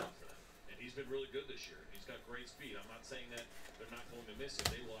hit leadoff for them, and he's been really good this year. He's got great speed. I'm not saying that they're not going to miss him.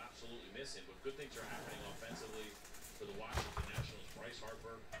 They will absolutely miss him, but good things are happening offensively for the Washington Nationals. Bryce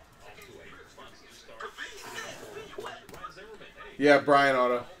Harper off to a monster start. Ryan Zimmerman, hey. Yeah, Brian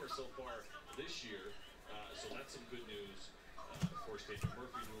Otto. So far this year, so that's some good news. Of course, David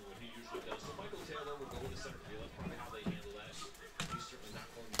Murphy doing what he usually does. So Michael Taylor will go into center field. That's probably how they handle that. He's certainly not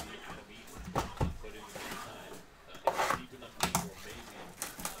going to be out of Eden, but in the meantime, if it's deep enough or maybe they'll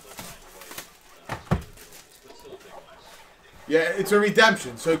find a way to get the middle. But still a big loss. Yeah, it's a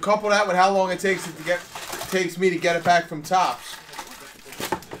redemption. So couple that with how long it takes me to get it back from Tops.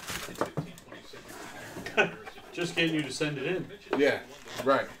 Just getting you to send it in. Yeah,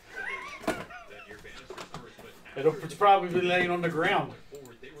 right. It's probably laying on the ground.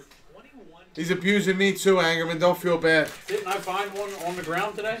 He's abusing me too, Angerman. Don't feel bad. Didn't I find one on the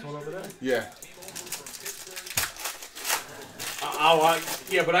ground today? One over there? Yeah.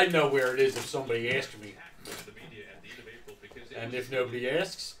 Yeah, but I know where it is if somebody asks me. And if nobody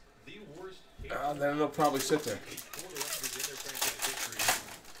asks? Then it'll probably sit there.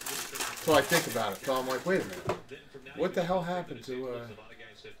 So I think about it. So I'm like, wait a minute. What the hell happened to...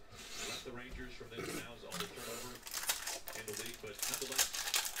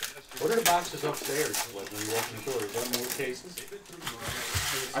 What are the boxes upstairs? Like when you walk in the door, is that more cases?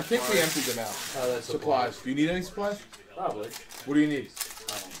 I think we emptied them out. Oh, that's Supplies. Do you need any supplies? Probably. What do you need?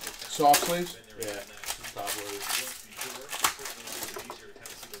 I don't know. Soft sleeves? Yeah, probably.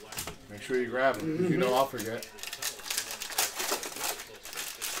 Make sure you grab them. If you know, I'll forget.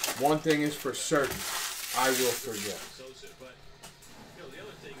 One thing is for certain. I will forget. But you know, the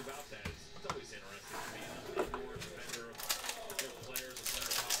other thing about that is it's always interesting to me. I'm more a defender of players, a player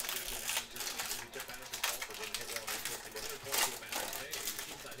politics, and managers. Jeff Anderson's fault for being hit well and input together. They're going to a man and hey,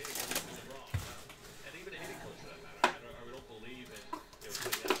 he's not hitting what he's doing wrong. And even a hitting coach for that matter. I don't believe in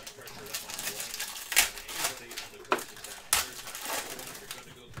putting that much pressure, that much blame. Anybody on the coaching staff, players not performing, you're going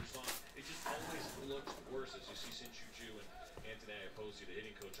to go through something. It just always looks worse as you see Sinchu Ju and Anthony Opposed, the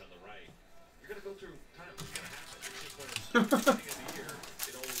hitting coach on the right. You're going to go through time. It's going to happen. It's just when it's the beginning of the year,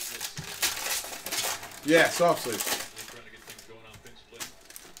 it always looks. Yeah, soft sleeves. Trying to get things going offensively.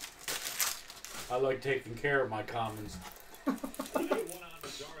 I like taking care of my commons.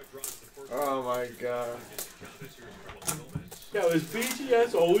 Oh my god. Yeah, has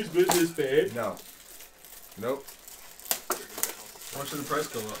BTS always been this bad? No. Nope. How much did the price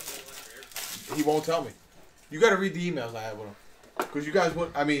go up? He won't tell me. You got to read the emails I have with him. Because you guys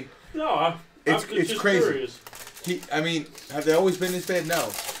would. I mean, No, it's just crazy. Curious. I mean, have they always been this bad?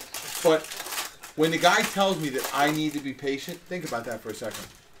 No. But when the guy tells me that I need to be patient, think about that for a second.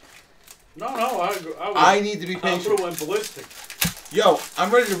 No, I need to be I patient. would have went ballistic. Yo, I'm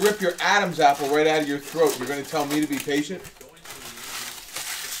ready to rip your Adam's apple right out of your throat. You're going to tell me to be patient?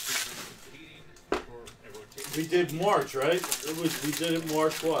 We did March, right? We did it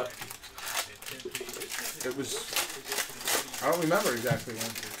March what? It was... I don't remember exactly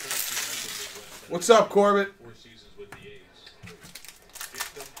when. What's up, Corbett?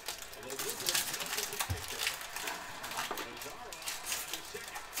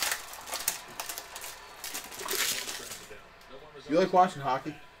 You like watching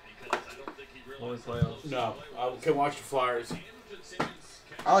hockey? Only playoffs. No, I can watch the Flyers.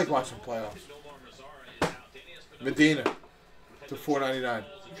 I like watching playoffs. Medina to $4.99.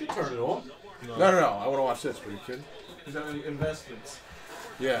 You can turn it on. No. I want to watch this. Are you kidding? Is that any investments?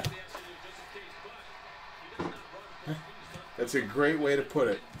 Yeah. That's a great way to put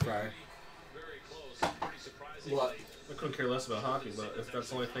it, Brian. What? I couldn't care less about hockey, but if that's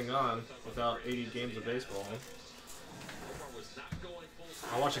the only thing on without 80 games of baseball,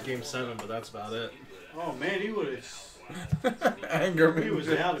 I watch a game 7, but that's about it. Oh man, he was. Angerman. He was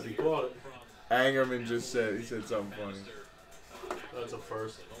out if he caught it. Angerman just said something funny. That's a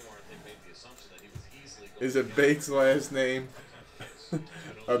first. Is it Bates' last name?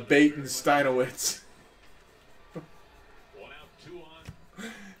 A Baton Steinowitz.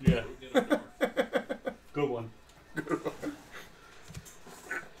 Yeah. Good one.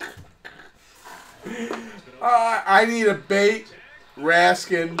 I need a bait,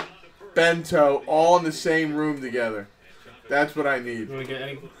 Raskin, Bento, all in the same room together. That's what I need. You want to get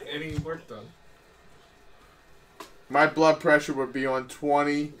any work done? My blood pressure would be on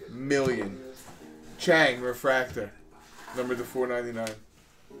 20 million. Chang, refractor. Number to $4.99.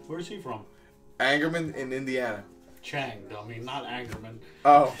 Where's he from? Angerman in Indiana. Chang, I mean, not Angerman.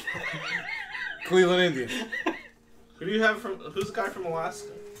 Oh. Cleveland Indians. Who do you have from? Who's the guy from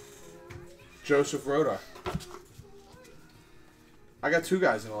Alaska? Joseph Rodar. I got two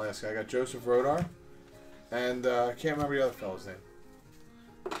guys in Alaska. I got Joseph Rodar, and I can't remember the other fellow's name.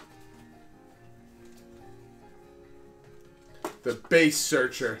 The base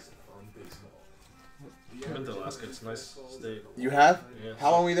searcher. I've been to Alaska. It's a nice state. You have? Yeah.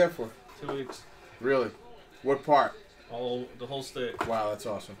 How long were you there for? 2 weeks. Really? What part? The whole state. Wow, that's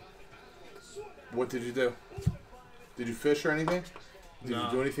awesome. What did you do? Did you fish or anything? Did you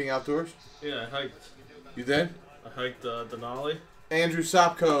do anything outdoors? Yeah, I hiked. You did? I hiked Denali. Andrew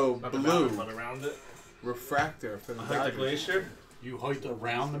Sopko, Not blue. the mountain, but around it. Refractor for the I hiked the Dodgers. glacier. You hiked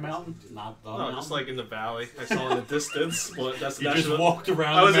around the mountain, not the No, mountain. just like in the valley. I saw in the distance. But that's you national. just walked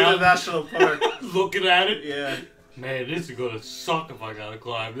around. I was the in the mountain, national park. looking at it. Yeah. Man, this is gonna suck if I gotta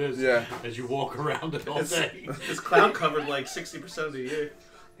climb this. Yeah. As you walk around it all day. It's cloud covered like 60% of the year.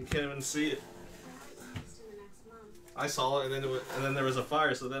 You can't even see it. I saw it, and then there was a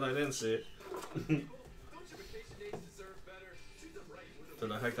fire, so then I didn't see it.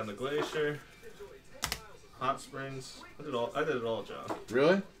 Then I hiked on the glacier, hot springs. I did it all, John.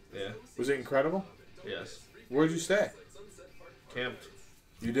 Really? Yeah. Was it incredible? Yes. Where'd you stay? Camped.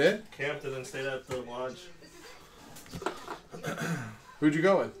 You did? Camped and then stayed at the lodge. Who'd you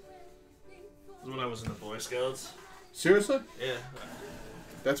go with? This was when I was in the Boy Scouts. Seriously? Yeah.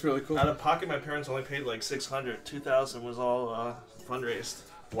 That's really cool. Out of pocket, my parents only paid like $600. $2,000 was all fundraised.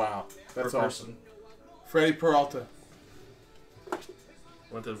 Wow, that's per awesome. person. Freddie Peralta.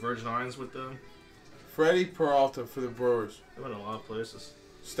 Went to Virgin Islands with them. Freddie Peralta for the Brewers. They went a lot of places.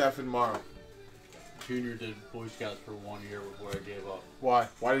 Stephen Morrow. Junior did Boy Scouts for 1 year before I gave up. Why?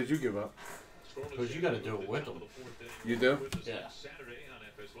 Why did you give up? Because you got to do it with them. You do? Yeah.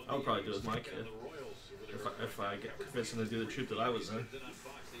 I would probably do it with my kid. If I get convinced him to do the troop that I was in.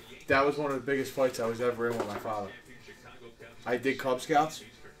 That was one of the biggest fights I was ever in with my father. I did Cub Scouts.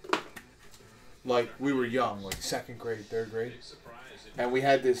 Like, we were young, like 2nd grade, 3rd grade. And we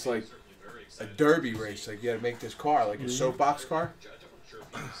had this, like, a derby race. Like, you had to make this car, like a soapbox car.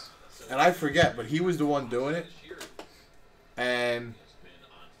 And I forget, but he was the one doing it. And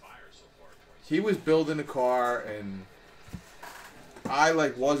he was building the car, and I,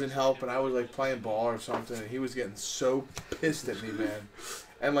 like, wasn't helping. I was, like, playing ball or something, and he was getting so pissed at me, man.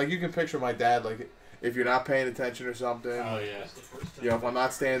 And, like, you can picture my dad, like, if you're not paying attention or something. Oh, yeah. You know, if I'm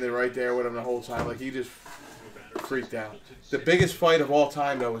not standing right there with him the whole time, like, he just freaked out. The biggest fight of all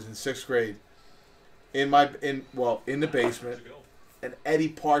time, though, was in 6th grade. In the basement. And Eddie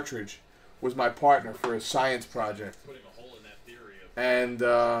Partridge was my partner for a science project. And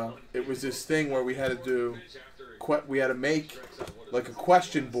it was this thing where we had to make like a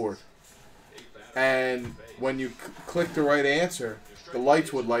question board. And when you click the right answer, the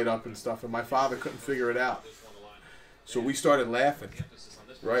lights would light up and stuff, and my father couldn't figure it out. So we started laughing,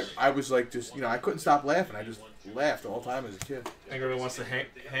 right? I was like, just, you know, I couldn't stop laughing. I just laughed all the time as a kid. Angry wants to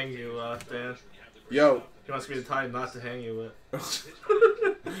hang you, Dan. Yo. He wants me to tie not to hang you with.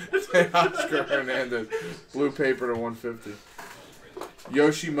 Oscar Hernandez. Blue paper to 150.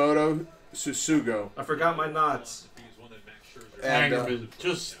 Yoshimoto Susugo. I forgot my knots. And, Angerman,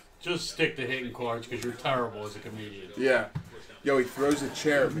 just stick to hitting cards because you're terrible as a comedian. Yeah. Yo, he throws a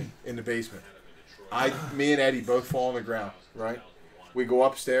chair at me in the basement. Me and Eddie both fall on the ground, right? We go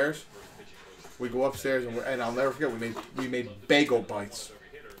upstairs. And I'll never forget, we made bagel bites.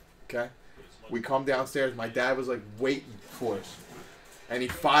 Okay? We come downstairs. My dad was like waiting for us, and he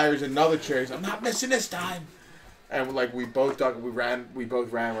fires another chair. He's like, "I'm not missing this time." And like we both ran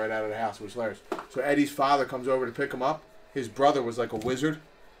right out of the house. It was hilarious. So Eddie's father comes over to pick him up. His brother was like a wizard.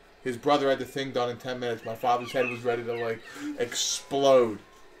 His brother had the thing done in 10 minutes. My father's head was ready to like explode.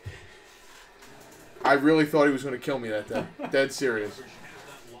 I really thought he was going to kill me that day. Dead serious.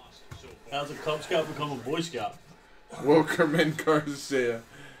 How's a Cub Scout become a Boy Scout? Wilkerman Garcia.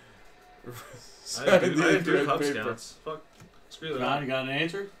 I didn't do Cub Scouts. Fuck. Screw that. John, you got an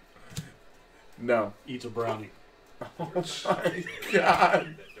answer? No. Eats a brownie. Oh my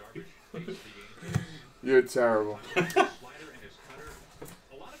God. You're terrible.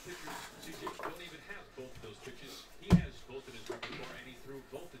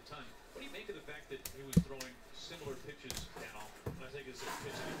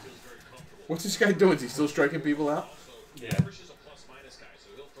 What's this guy doing? Is he still striking people out? Yeah.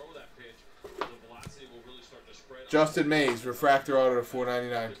 Justin Mays, refractor auto to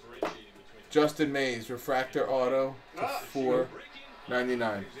 $4.99. Justin Mays, refractor auto to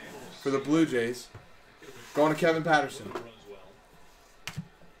 $4.99. For the Blue Jays, going to Kevin Patterson.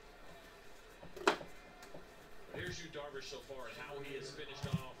 Here's you, Darvish, so far, and how he has finished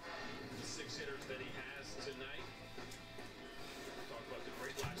off the 6 hitters that he has tonight. Talk about the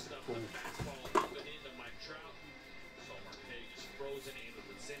great live stuff on the fastball, moving into Mike Trout. So Marte is frozen,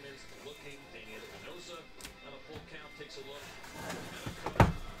 Anderson Simmons looking, Daniel Espinosa on a full count, takes a look.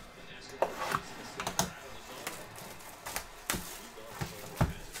 And asking for a chase instead of out of the zone. Darvish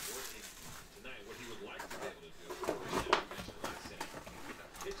overall has it working tonight. What he would like to be able to do, as I mentioned last inning,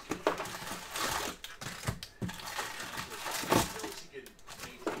 pitch control.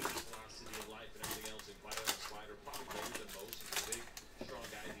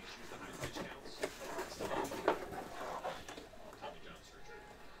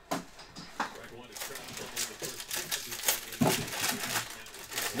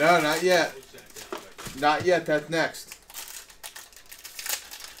 No, not yet. Not yet. That's next.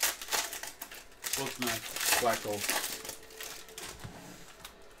 What's next? Black gold.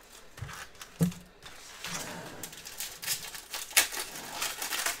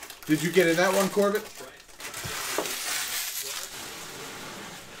 Did you get in that one, Corbett?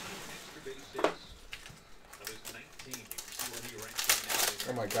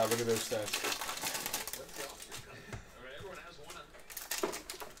 Oh my God, look at those stats.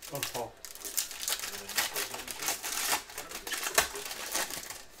 Oh.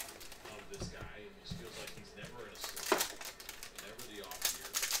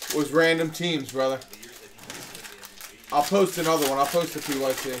 It was random teams, brother. I'll post another one. I'll post the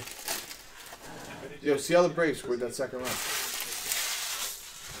PYT. Yo, see how the Braves scored that second run.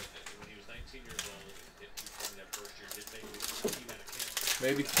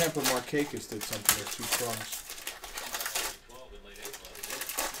 Maybe Temper Markakis did something with 2 prongs.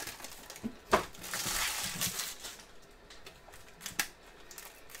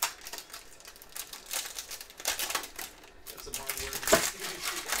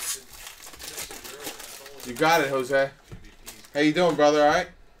 You got it, Jose. How you doing, brother? All right?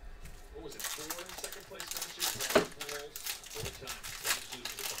 What was it? 4 second place finishes for Bulls. 4 times. 1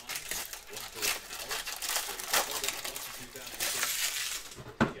 for the Bond, 1 for Howard.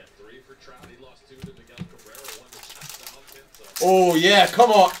 So he got 3 for Trout. He lost 2 to Miguel Cabrera. 1 to Jonathan. So Oh yeah,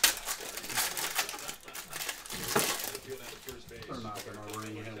 come on. They're not gonna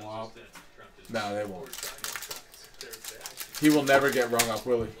ring him up. No, they won't. He will never get rung up,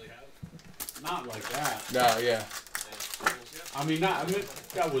 will he? Not like that. No, yeah. I mean, that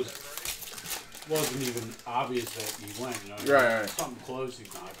wasn't even obvious that he went. You know, Right. Something close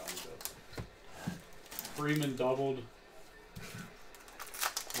he's not going to. Freeman doubled.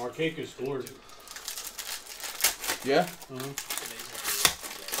 Markakis scored. Yeah?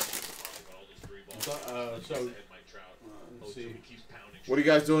 Let's see. What are you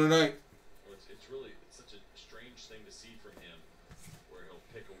guys doing tonight? It's really such a strange thing to see from him, where he'll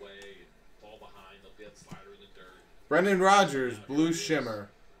pick away and fall behind. He'll get slider in the dirt. Brendan Rodgers, Blue Shimmer.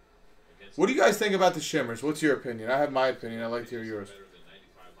 What do you guys think about the Shimmers? What's your opinion? I have my opinion. I'd like to hear yours. Better than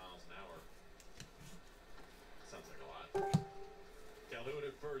 95 miles an hour. Sounds like a lot. Calhoun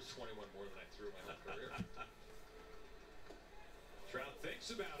at first, 21 more than I threw in my whole career. Trout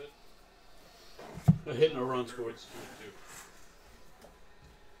thinks about it. A hit and a run scored.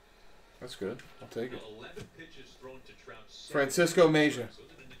 That's good. I'll take it. 11 pitches thrown to Trout. Francisco Mejia. So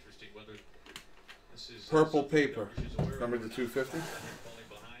isn't it interesting whether this is Purple paper. Number to 250. Falling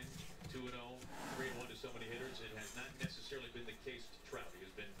behind 2-0, 3-1 to so many hitters. It has not necessarily been the case to Trout. He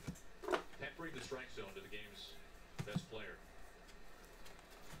has been peppering the strike zone to the game's best player.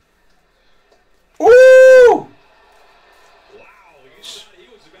 Ooh! Wow, he thought he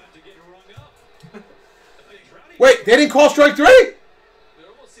was about to get rung up. Wait, they didn't call strike 3? It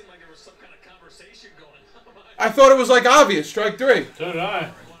almost seemed like there was some kind of conversation going on. I thought it was like obvious, strike 3. So did I.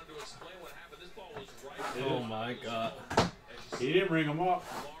 I wanted to explain what happened. This ball was right. Oh my God. He didn't ring him up.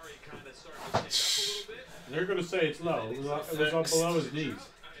 Maury kind of started to pick up a little bit. They're going to say it's low. It was up below his knees.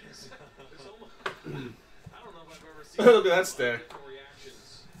 It's almost, I don't know if I've ever seen Look at that stare.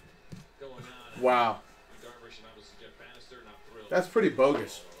 reactions going on. Wow. Darvish and obviously Jeff Bannister not thrilled. That's pretty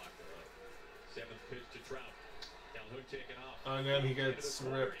bogus. 7th pitch to Trout. Calhoun taking off. And then he gets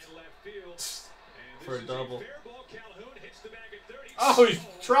ripped for a double. Fair ball. Calhoun hits the bag at 30. Oh, he's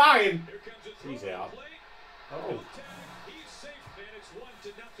trying. Here comes a throw He's on the out. plate. Oh. He's safe, and it's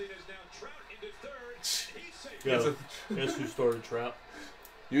 1-0 as now Trout into third. He's safe. Go. Guess who started Trout?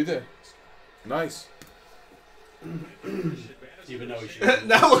 You did. Nice. Even though he should have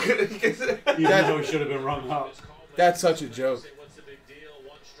Now look at it. been rung up. That's such a joke. What's the big deal?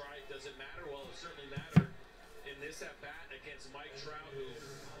 1 strike, does it matter? Well, it certainly mattered in this at-bat against Mike Trout, who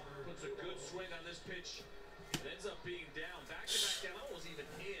puts a good swing on this pitch and ends up being down. Back-to-back down, almost even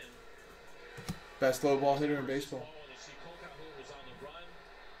in. Best low ball hitter in baseball. And you see Cole Calhoun was on the run.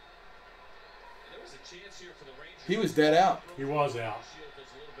 And there was a chance here for the Rangers. He was dead out. He was out. Shield was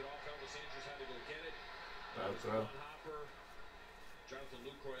a little bit off. Elvis Andrews had to go get it. Bad throw. Hopper, Jonathan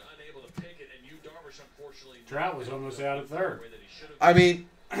Lucroy unable to pick it, and Yu Darvish unfortunately. Trout was almost out at third. I mean,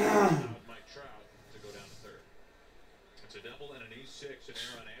 Mike Trout to go down to third. It's a double and an E6 and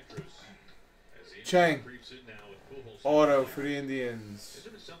Aaron Andrews. As the Chang. creeps in now with Pujols. Auto for the Indians.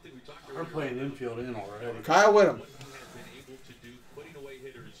 Isn't it something we talked They're playing infield in already. Kyle Whittem. What he has been able to do, putting away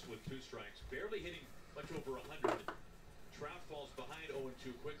hitters with 2 strikes, barely hitting much over 100. Trout falls behind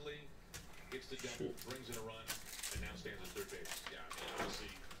 0-2 quickly, gets the double, brings in a run, and now stands at third base. Yeah, I mean,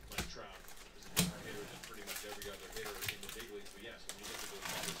 obviously, Mike Trout is a better hitter than pretty much every other hitter in the big leagues. But yes, when you look at those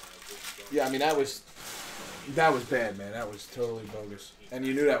numbers, Yeah, I mean, that was bad, man. That was totally bogus. And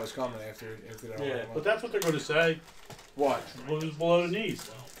you knew that was coming after that. Yeah, but that's what they're going to say. What? It was below the knees.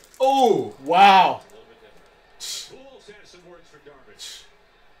 Oh, wow. Pujols has some words for Darvish.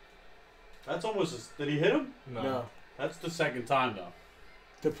 That's almost. Did he hit him? No. That's the second time though.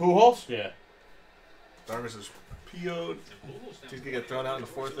 The Pujols? Yeah. Darvish is PO'd. He's going to get thrown out in the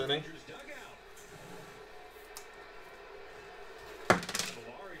 4th inning.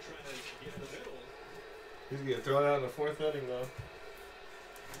 He's going to get thrown out in the 4th inning, though.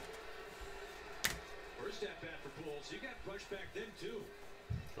 First at bat for Pujols. He got pushed back then too.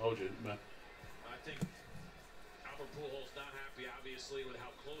 Told you, man. I think Albert Pujols not happy, obviously, with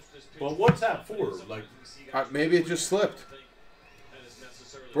how close this pitch. Well, what's that for? Like, Maybe it just slipped.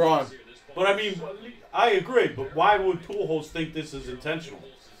 Braun. But I mean, I agree. But why would Pujols think this is intentional?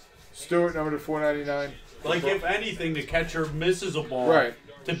 Stewart, number to 499. Like, if anything, the catcher misses a ball Right.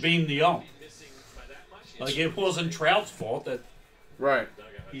 to beam the ump. Like, it wasn't Trout's fault that Right.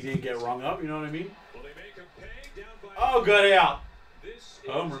 he didn't get rung up. You know what I mean? Oh, good out.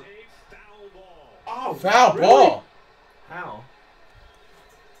 Homer. Oh, Foul really? ball. How?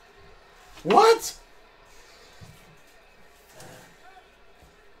 What?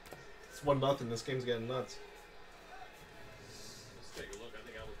 It's 1-0. This game's getting nuts. Let's take a look. I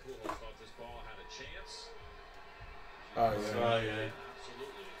think Albert Pujols thought this ball had a chance. Oh, yeah. Oh, yeah.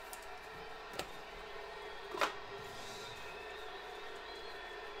 Absolutely.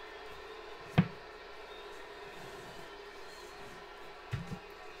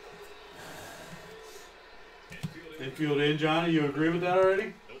 Infield in, Johnny. You agree with that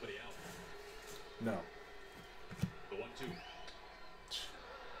already? Nobody out. No. The 1-2.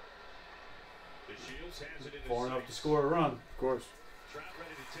 The Shields hands it into Far enough to six. score a run. Of course. Trout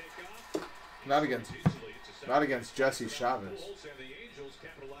ready to take off. Not against. Easily to second. Not against Jesse Chavez. Pujols and the Angels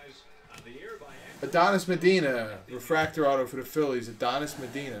capitalize on the air by acting. Adonis Medina, refractor auto for the Phillies. Adonis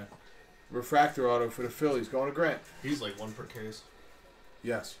Medina, refractor auto for the Phillies. Going to Grant. He's like 1 per case.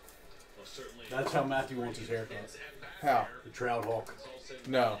 Yes. Well, certainly That's how Matthew wants his haircut. How? The Trout Hawk.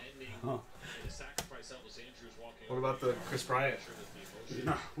 No. Huh. What about the Chris Bryant?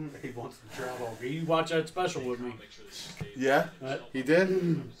 He wants the Trout Hawk. He watched that special with me. Yeah? What? He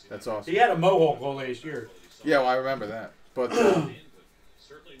did? That's awesome. He had a mohawk all last year. Yeah, well, I remember that. But,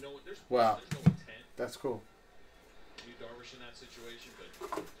 wow. That's cool. Darvish in that situation,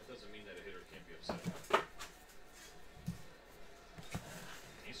 but that doesn't mean that a hitter can't be upset.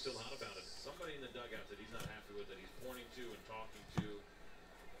 He's still hot about it. Somebody in the dugout that he's not happy with, that he's pointing to and talking to.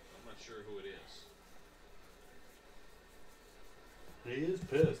 I'm not sure who it is. He is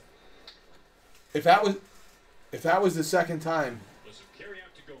pissed. If that was the second time, Listen, carry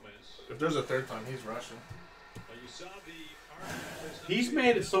out to Gomez. If there's a third time, he's rushing. Well, you saw the He's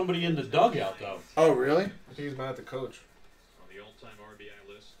mad at somebody in the dugout, though. oh, really? I think he's mad at the coach. on the all-time RBI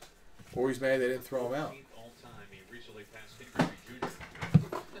list. Or he's mad they didn't throw him out. 18th all-time. He recently passed King Griffey Jr.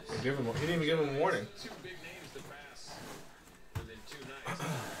 He didn't even give him a warning. Two big names to pass within 2 nights. To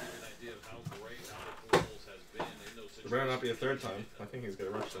give you an idea of how great Albert Pujols has been in those situations. There better not be a third time. I think he's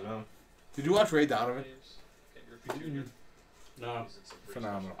gonna rush them out. Did you watch Ray Donovan? King Griffey Jr. No. He's in some pretty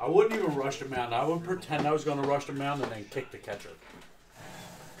Phenomenal. I wouldn't even rush the mound. I would pretend I was going to rush the mound and then kick the catcher.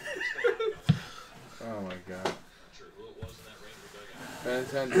 Oh, my God. Not sure who it was in that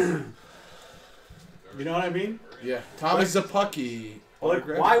Ranger dugout. Benintendi. You know what I mean? Yeah. Thomas Zapucki. Like,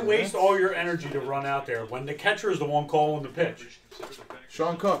 why waste all your energy to run out there when the catcher is the one calling the pitch?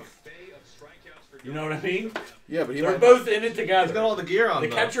 Sean Cook. You know what I mean? Yeah, but he They're might both in it He's got together. all the gear on. The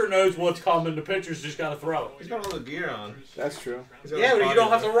though. catcher knows what's coming. The pitcher's just got to throw it. He's got all the gear on. That's true. He's got Yeah, like but you don't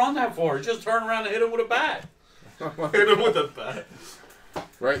have to body run that far. Just turn around and hit him with a bat. armor. Hit him with a bat.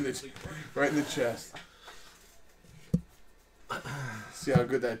 right in the chest. See how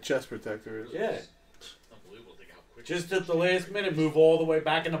good that chest protector is. Yeah. Unbelievable. Think how quick Just at the last minute, move all the way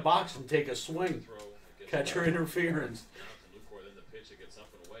back in the box and take a swing. throw. Catcher interference. Then the pitch, it gets up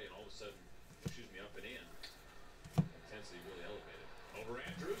and away, and all of a sudden, up and in. Intensity really elevated. Over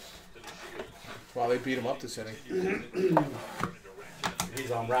Andrews to the Shields. While they beat him up this inning.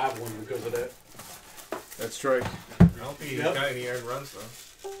 He's unraveling because of that. That's strike. I don't think he's Yep. got any earned runs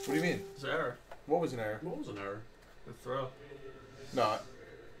though. What do you mean? It's an error. What was an error? What was an error? The throw. No.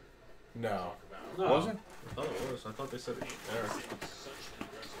 No. No. Was it? I thought it was. I thought they said error.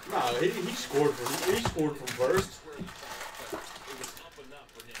 No, he scored from first.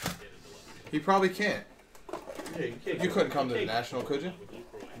 He probably can't. Yeah, you can't. You couldn't come to the National, could you?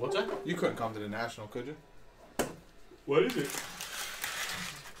 What's that? You couldn't come to the National, could you? What is it?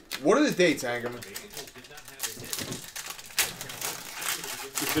 What are the dates, Angerman?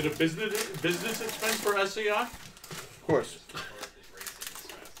 Is it a business expense for SCI? Of course.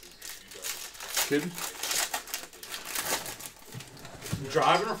 Kidding?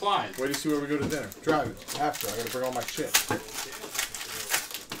 Driving or flying? Wait till you see where we go to dinner. Driving. Have to. I gotta bring all my shit.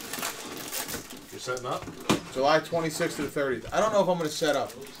 You're setting up? July 26th to the 30th. I don't know if I'm gonna set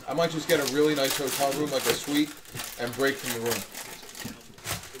up. I might just get a really nice hotel room, like a suite, and break from the room.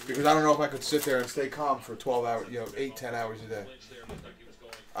 Because I don't know if I could sit there and stay calm for 12 hours, 8, 10 hours a day.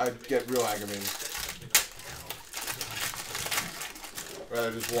 I'd get real aggravated.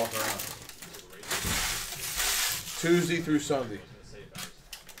 Rather just walk around. Tuesday through Sunday.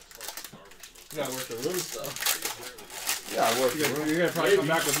 You gotta work the room stuff. Yeah, I work. You're gonna probably come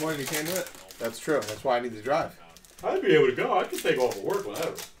back with more than you can do it. That's true. That's why I need to drive. I'd be able to go. I could take off of work,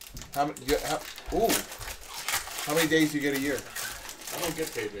 whatever. How many? Ooh. How many days do you get a year? I don't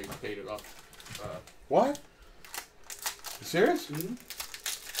get paid it up. What? You serious? Mm-hmm.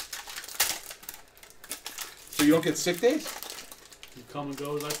 So you don't get sick days? You come and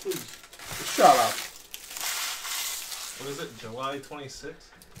go as I please. Shut up. What is it? July 26th?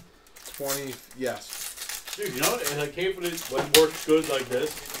 20. Yes. Dude, you know what? Like, hey, for this, when work's good like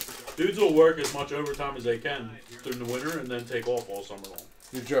this, dudes will work as much overtime as they can during the winter and then take off all summer long.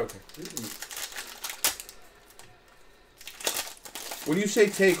 You're joking. Mm-hmm. When you say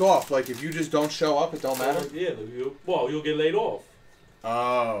take off, like if you just don't show up, it don't matter? Yeah, you'll get laid off.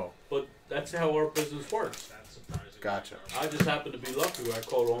 Oh. But that's how our business works. Gotcha. I just happen to be lucky where I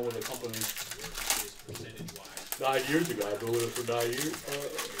caught on with a company 9 years ago. I've been with it for 9 years,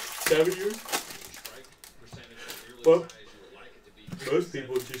 7 years. But most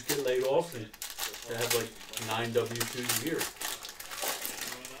people just get laid off and they have like 9 W-2s a year.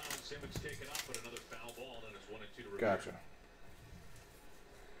 Gotcha.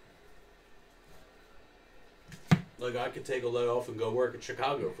 Like I could take a layoff and go work in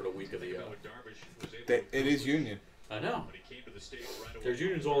Chicago for the week of the year. It is union. I know. There's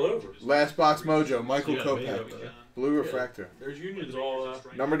unions all over. Last Box Mojo, Michael Yeah, Kopech. maybe. Blue Refractor. There's unions all.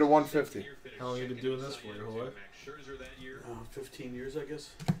 Number to 150. How long have you been doing this for your whole life? 15 years, I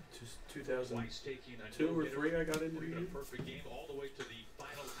guess. 2002 or 3, I got into the union.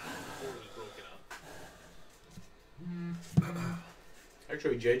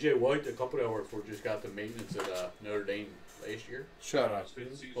 Actually, J.J. White, the company I work for, just got the maintenance at Notre Dame last year. Shut up.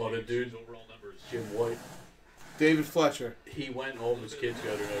 Oh, the dude, Jim White, David Fletcher. he went and all of his kids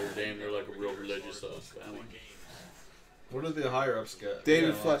go to Notre Dame. They're like a real religious family. What do the higher ups get?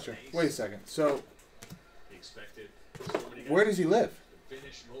 David Yeah, Fletcher. Wait a second. So, where does he live? You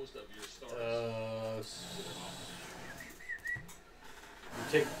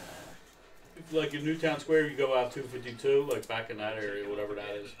take, like in Newtown Square, you go out 252, like back in that area, whatever that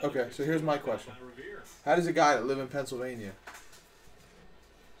is. Okay, so here's my question. How does a guy that live in Pennsylvania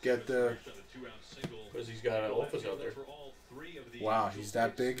get the... Because he's got an office out there. Wow, he's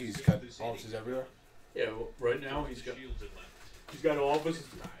that big? He's got offices everywhere? Yeah, well, right now he's got an office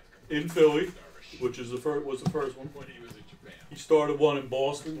in Philly, which is was the first one. He started one in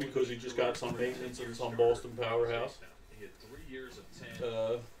Boston because he just got some maintenance in some Boston powerhouse.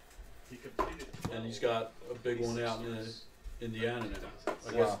 And he's got a big one out in Indiana now.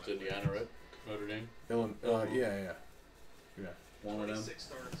 I guess it's Indiana, right? Notre Dame. Yeah. One of them.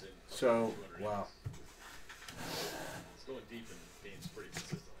 So, wow. It's going deep in games pretty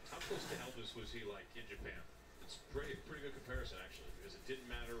consistently. How close to Elvis was he like in Japan? It's pretty good comparison actually, because it didn't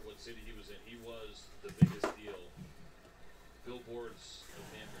matter what city he was in. He was the biggest deal. Billboards of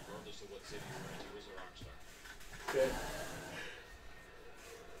him, regardless of what city he was in. He was a rock star. Okay.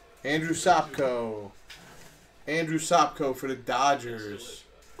 Andrew Sopko for the Dodgers.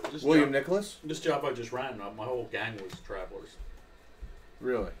 William Nicholas? This job I just ran, my whole gang was travelers.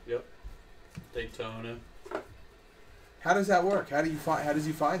 Really? Yep. Daytona. How does that work? How does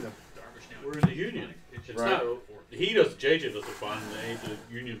he find them? We're in the union. It's not. He does. JJ doesn't find them. The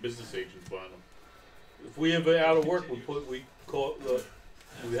union business agents find them. If we have out of work, we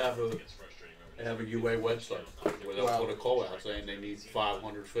have a UA website where they'll put a call out saying they need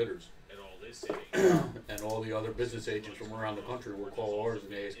 500 fitters. And all the other business agents from around the country will call ours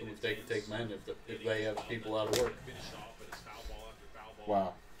and they ask them if they can take men if they have people out of work.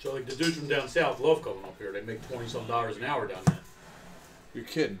 Wow. So like the dudes from down south love coming up here. They make $20-some an hour down there. You're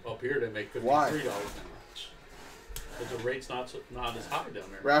kidding. Up here they make $53 Why? an hour. But the rate's not as high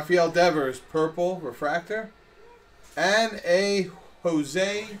down there. Rafael Devers, purple refractor, and a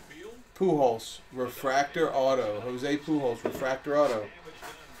Jose Pujols refractor auto. Jose Pujols refractor auto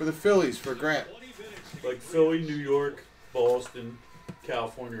for the Phillies for Grant. Like Philly, New York, Boston,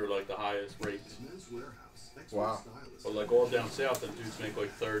 California are like the highest rates. Wow. But like all down south, them dudes make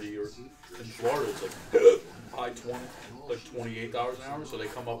like 30, or in Florida it's like high 20, like $28 an hour. So they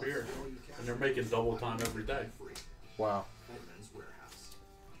come up here and they're making double time every day. Wow.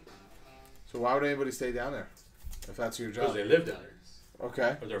 So why would anybody stay down there if that's your job? Because they live down there.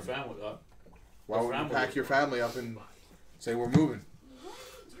 Okay. Or their family. Why would you pack your family up and say we're moving?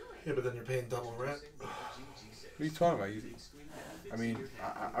 Yeah, but then you're paying double rent. What are you talking about? I mean,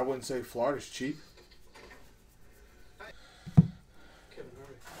 I wouldn't say Florida's cheap.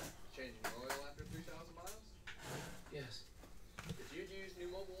 Changing oil after 3,000 miles? Yes. If you'd use New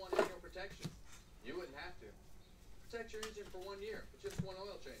Mobile One annual protection, you wouldn't have to. Protect your engine for 1 year with just one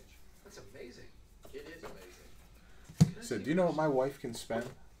oil change. That's amazing. It is amazing. So, do you know what my wife can spend?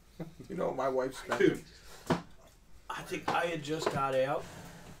 You know what my wife spends? Dude, I think I had just got out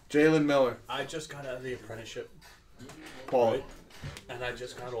Jalen Miller. I just got out of the apprenticeship. Paul. Right? And I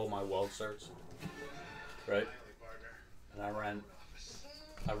just got all my weld certs. Right? And I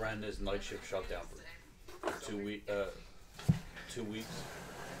ran this night shift shutdown for 2 weeks. 2 weeks.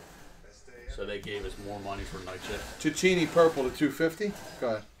 So they gave us more money for night shift. Cicchini purple to 250. Go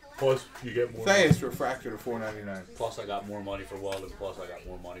ahead. Plus, you get more. Thais refractor to 499. Plus, I got more money for welding. Plus, I got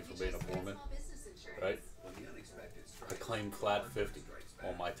more money for being a foreman. Right? I claimed flat 50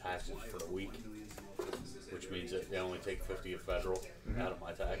 on my taxes for the week, which means that they only take 50 of federal out of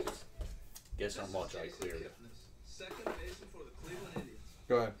my taxes. Guess how much I cleared?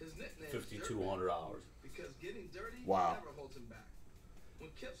 Go ahead. $5,200. Wow.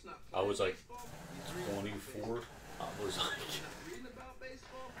 I was like 24. I was like,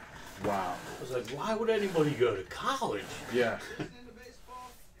 wow. I was like, why would anybody go to college? Yeah.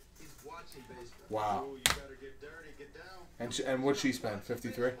 Wow. And what'd she spend?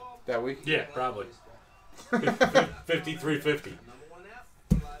 53 that week? Yeah, probably. 53.50.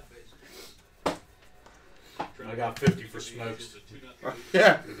 I got 50 for smokes.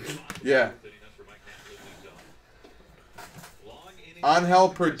 Yeah. Yeah. Angel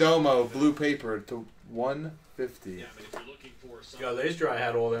Perdomo, blue paper to 150. Yo, these dry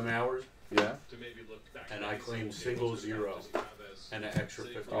had all them hours. Yeah. And I claimed single zero and an extra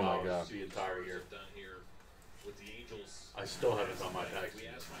 $50 Oh my God. the entire year. I still haven't done my taxes.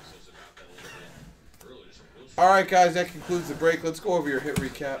 All right, guys, that concludes the break. Let's go over your hit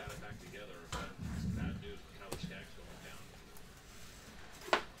recap.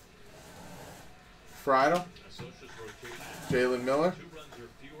 Friedel, Jalen Miller,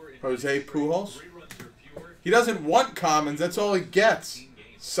 Jose Pujols. He doesn't want commons. That's all he gets.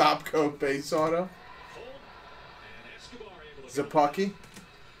 Sopko base auto. Zapaki.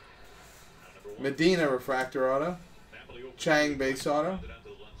 Medina refractor auto. Chang base auto.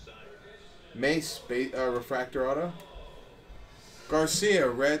 Mace refractor auto. Garcia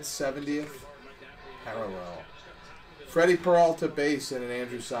red 70th parallel. Freddie Peralta base and an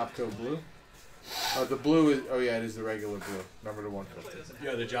Andrew Sopko blue. The blue is, oh yeah, it is the regular blue, number to 150.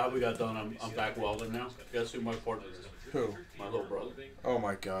 Yeah, the job we got done, I'm back welding now. Guess who my partner is? Who? My little brother. Oh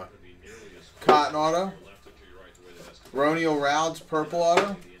my God. Cotton auto. Roniel Rowds purple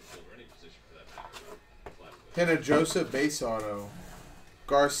auto. Hina Joseph base auto.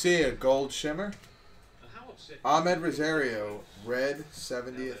 Garcia gold shimmer. Ahmed Rosario red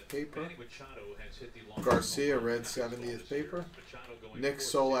 70th paper. Garcia red 70th paper. Nick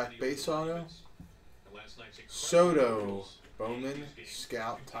Solak base auto. Soto Bowman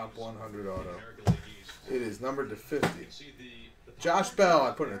Scout top 100 auto. It is numbered to 50. Josh Bell,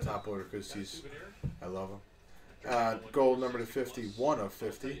 I put in a top order because I love him. Gold number to 50, 1 of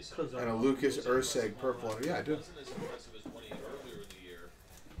 50. And a Lucas Urseg purple auto. Yeah, I do.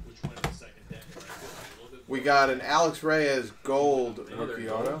 We got an Alex Reyes gold rookie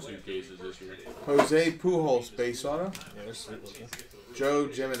auto. Jose Pujols base auto. Joe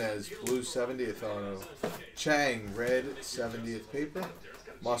Jimenez blue 70th auto. Chang red 70th paper.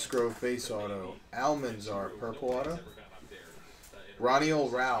 Musgrove base auto. Almanzar purple auto.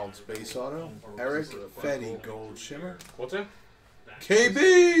 Roniel Rowds base auto. Eric Fetty gold shimmer. What's that?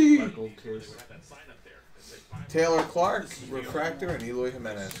 KB! Taylor Clark refractor and Eloy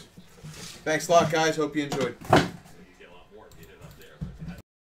Jimenez. Thanks a lot, guys. Hope you enjoyed.